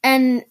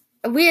 And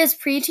we as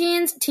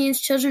preteens, teens,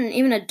 children, and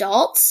even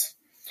adults,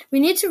 we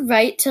need to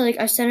write to like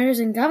our senators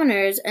and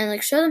governors and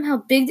like show them how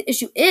big the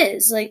issue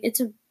is. Like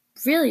it's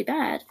really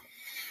bad.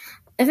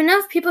 If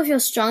enough people feel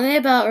strongly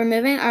about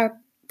removing our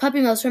puppy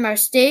mills from our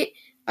state,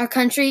 our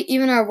country,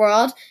 even our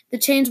world, the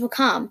change will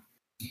come.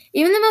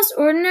 Even the most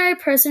ordinary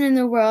person in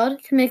the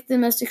world can make the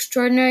most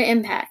extraordinary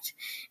impact.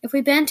 If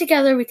we band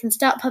together, we can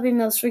stop puppy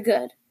mills for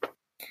good.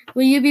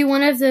 Will you be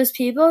one of those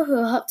people who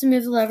will help to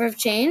move the lever of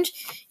change?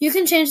 You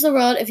can change the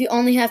world if you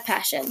only have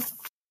passion.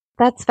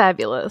 That's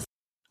fabulous.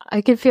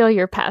 I can feel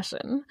your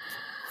passion.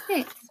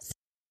 Thanks.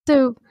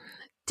 So,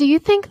 do you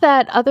think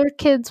that other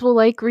kids will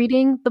like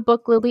reading the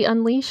book Lily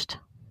Unleashed?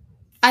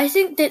 I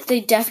think that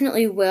they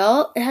definitely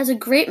will. It has a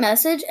great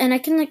message, and I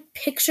can like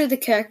picture the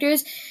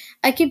characters.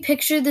 I can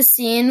picture the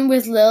scene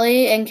with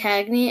Lily and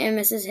Cagney and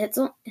Mrs.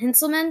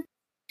 Hinselman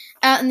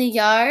out in the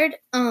yard.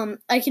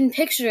 I can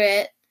picture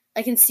it.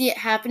 I can see it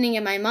happening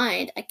in my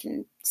mind. I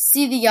can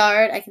see the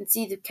yard. I can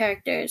see the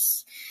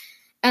characters.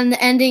 And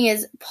the ending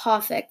is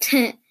perfect.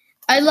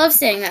 I love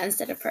saying that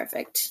instead of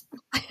perfect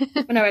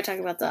whenever I talk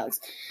about dogs.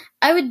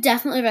 I would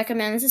definitely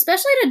recommend this,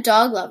 especially to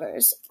dog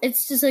lovers.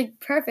 It's just like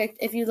perfect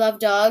if you love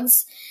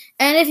dogs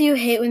and if you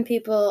hate when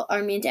people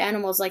are mean to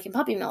animals like in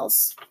puppy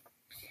mills.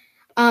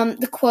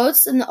 The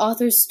quotes in the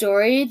author's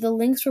story, the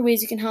links for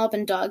ways you can help,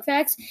 and dog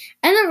facts,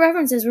 and the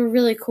references were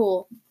really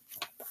cool.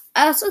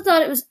 I also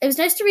thought it was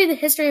nice to read the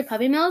history of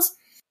puppy mills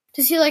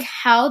to see like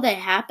how they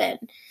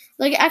happened.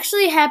 Like it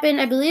actually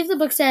happened, I believe the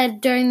book said,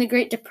 during the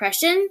Great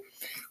Depression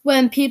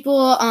when people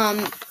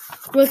were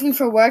looking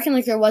for work and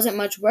like there wasn't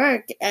much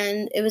work,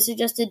 and it was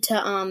suggested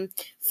to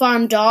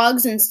farm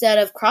dogs instead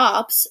of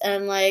crops,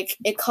 and like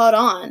it caught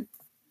on.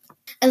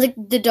 And like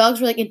the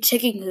dogs were like in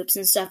chicken coops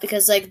and stuff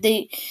because like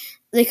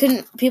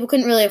people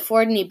couldn't really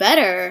afford any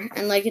better,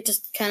 and like it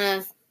just kind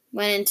of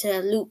went into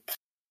loop.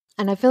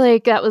 And I feel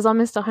like that was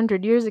almost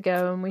 100 years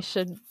ago, and we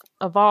should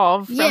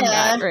evolve from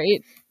that,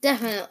 right?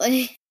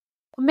 Definitely.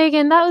 Well,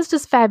 Megan, that was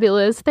just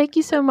fabulous. Thank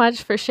you so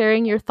much for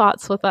sharing your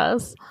thoughts with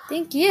us.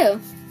 Thank you.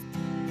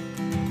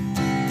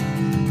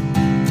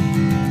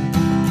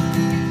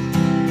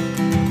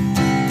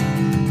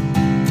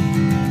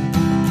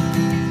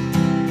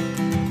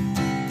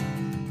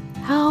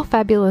 How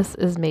fabulous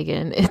is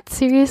Megan? It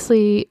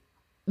seriously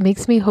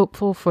makes me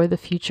hopeful for the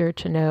future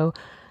to know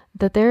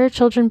that there are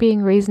children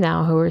being raised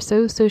now who are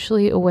so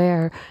socially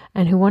aware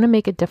and who want to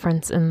make a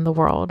difference in the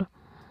world.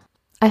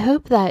 I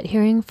hope that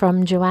hearing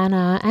from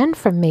Joanna and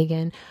from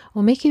Megan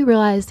will make you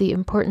realize the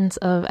importance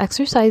of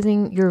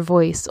exercising your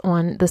voice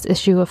on this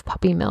issue of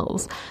puppy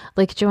mills.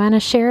 Like Joanna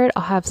shared,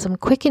 I'll have some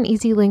quick and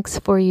easy links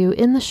for you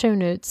in the show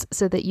notes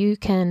so that you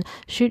can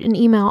shoot an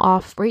email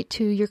off right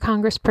to your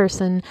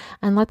congressperson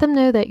and let them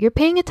know that you're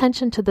paying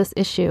attention to this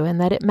issue and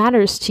that it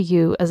matters to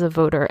you as a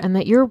voter and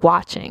that you're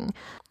watching.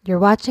 You're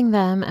watching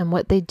them and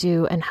what they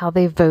do and how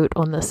they vote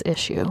on this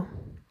issue.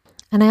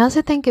 And I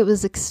also think it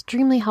was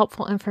extremely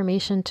helpful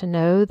information to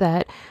know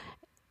that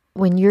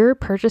when you're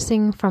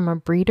purchasing from a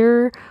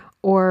breeder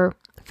or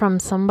from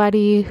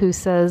somebody who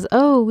says,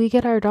 oh, we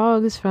get our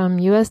dogs from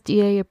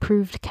USDA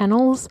approved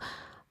kennels,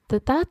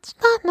 that's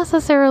not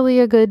necessarily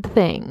a good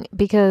thing,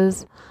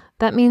 because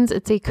that means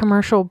it's a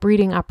commercial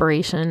breeding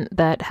operation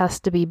that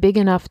has to be big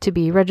enough to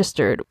be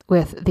registered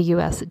with the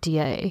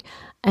USDA.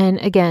 And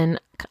again,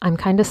 I'm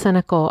kind of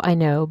cynical, I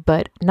know,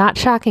 but not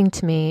shocking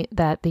to me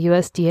that the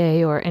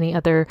USDA or any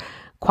other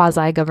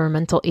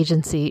quasi-governmental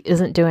agency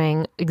isn't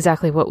doing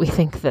exactly what we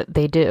think that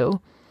they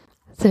do.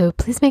 So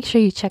please make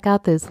sure you check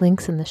out those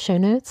links in the show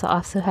notes. I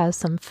also have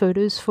some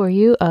photos for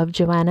you of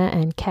Joanna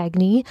and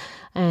Cagney.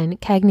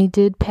 And Cagney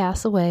did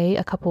pass away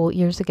a couple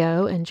years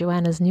ago, and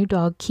Joanna's new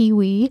dog,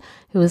 Kiwi,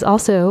 who is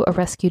also a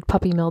rescued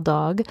puppy mill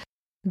dog,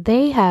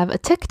 they have a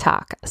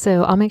TikTok.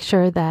 So I'll make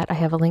sure that I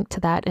have a link to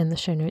that in the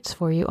show notes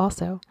for you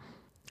also.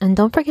 And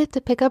don't forget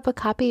to pick up a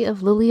copy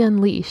of Lily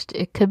Unleashed.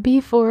 It could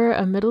be for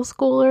a middle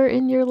schooler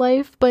in your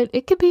life, but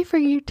it could be for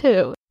you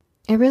too.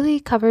 It really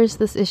covers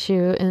this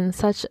issue in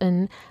such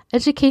an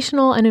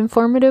educational and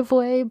informative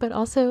way, but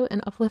also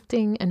an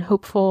uplifting and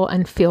hopeful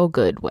and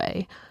feel-good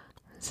way.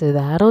 So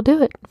that'll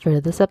do it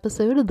for this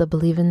episode of the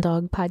Believe in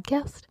Dog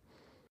podcast.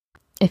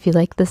 If you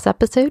like this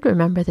episode,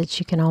 remember that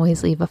you can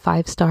always leave a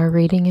 5-star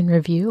rating and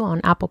review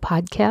on Apple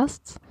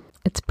Podcasts.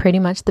 It's pretty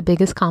much the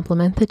biggest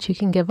compliment that you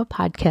can give a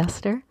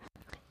podcaster.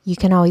 You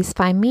can always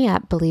find me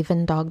at Believe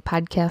in Dog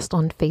Podcast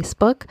on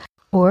Facebook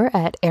or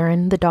at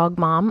Erin the Dog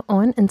Mom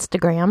on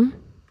Instagram.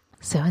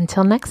 So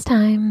until next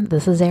time,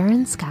 this is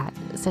Erin Scott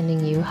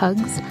sending you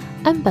hugs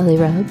and belly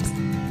rubs.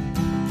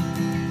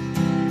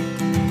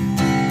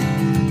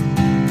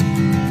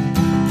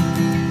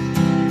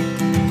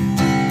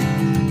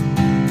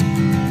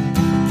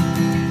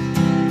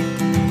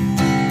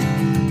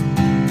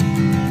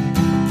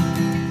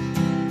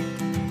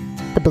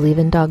 The Believe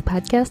in Dog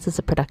podcast is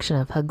a production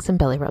of Hugs and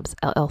Belly Rubs,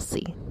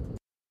 LLC.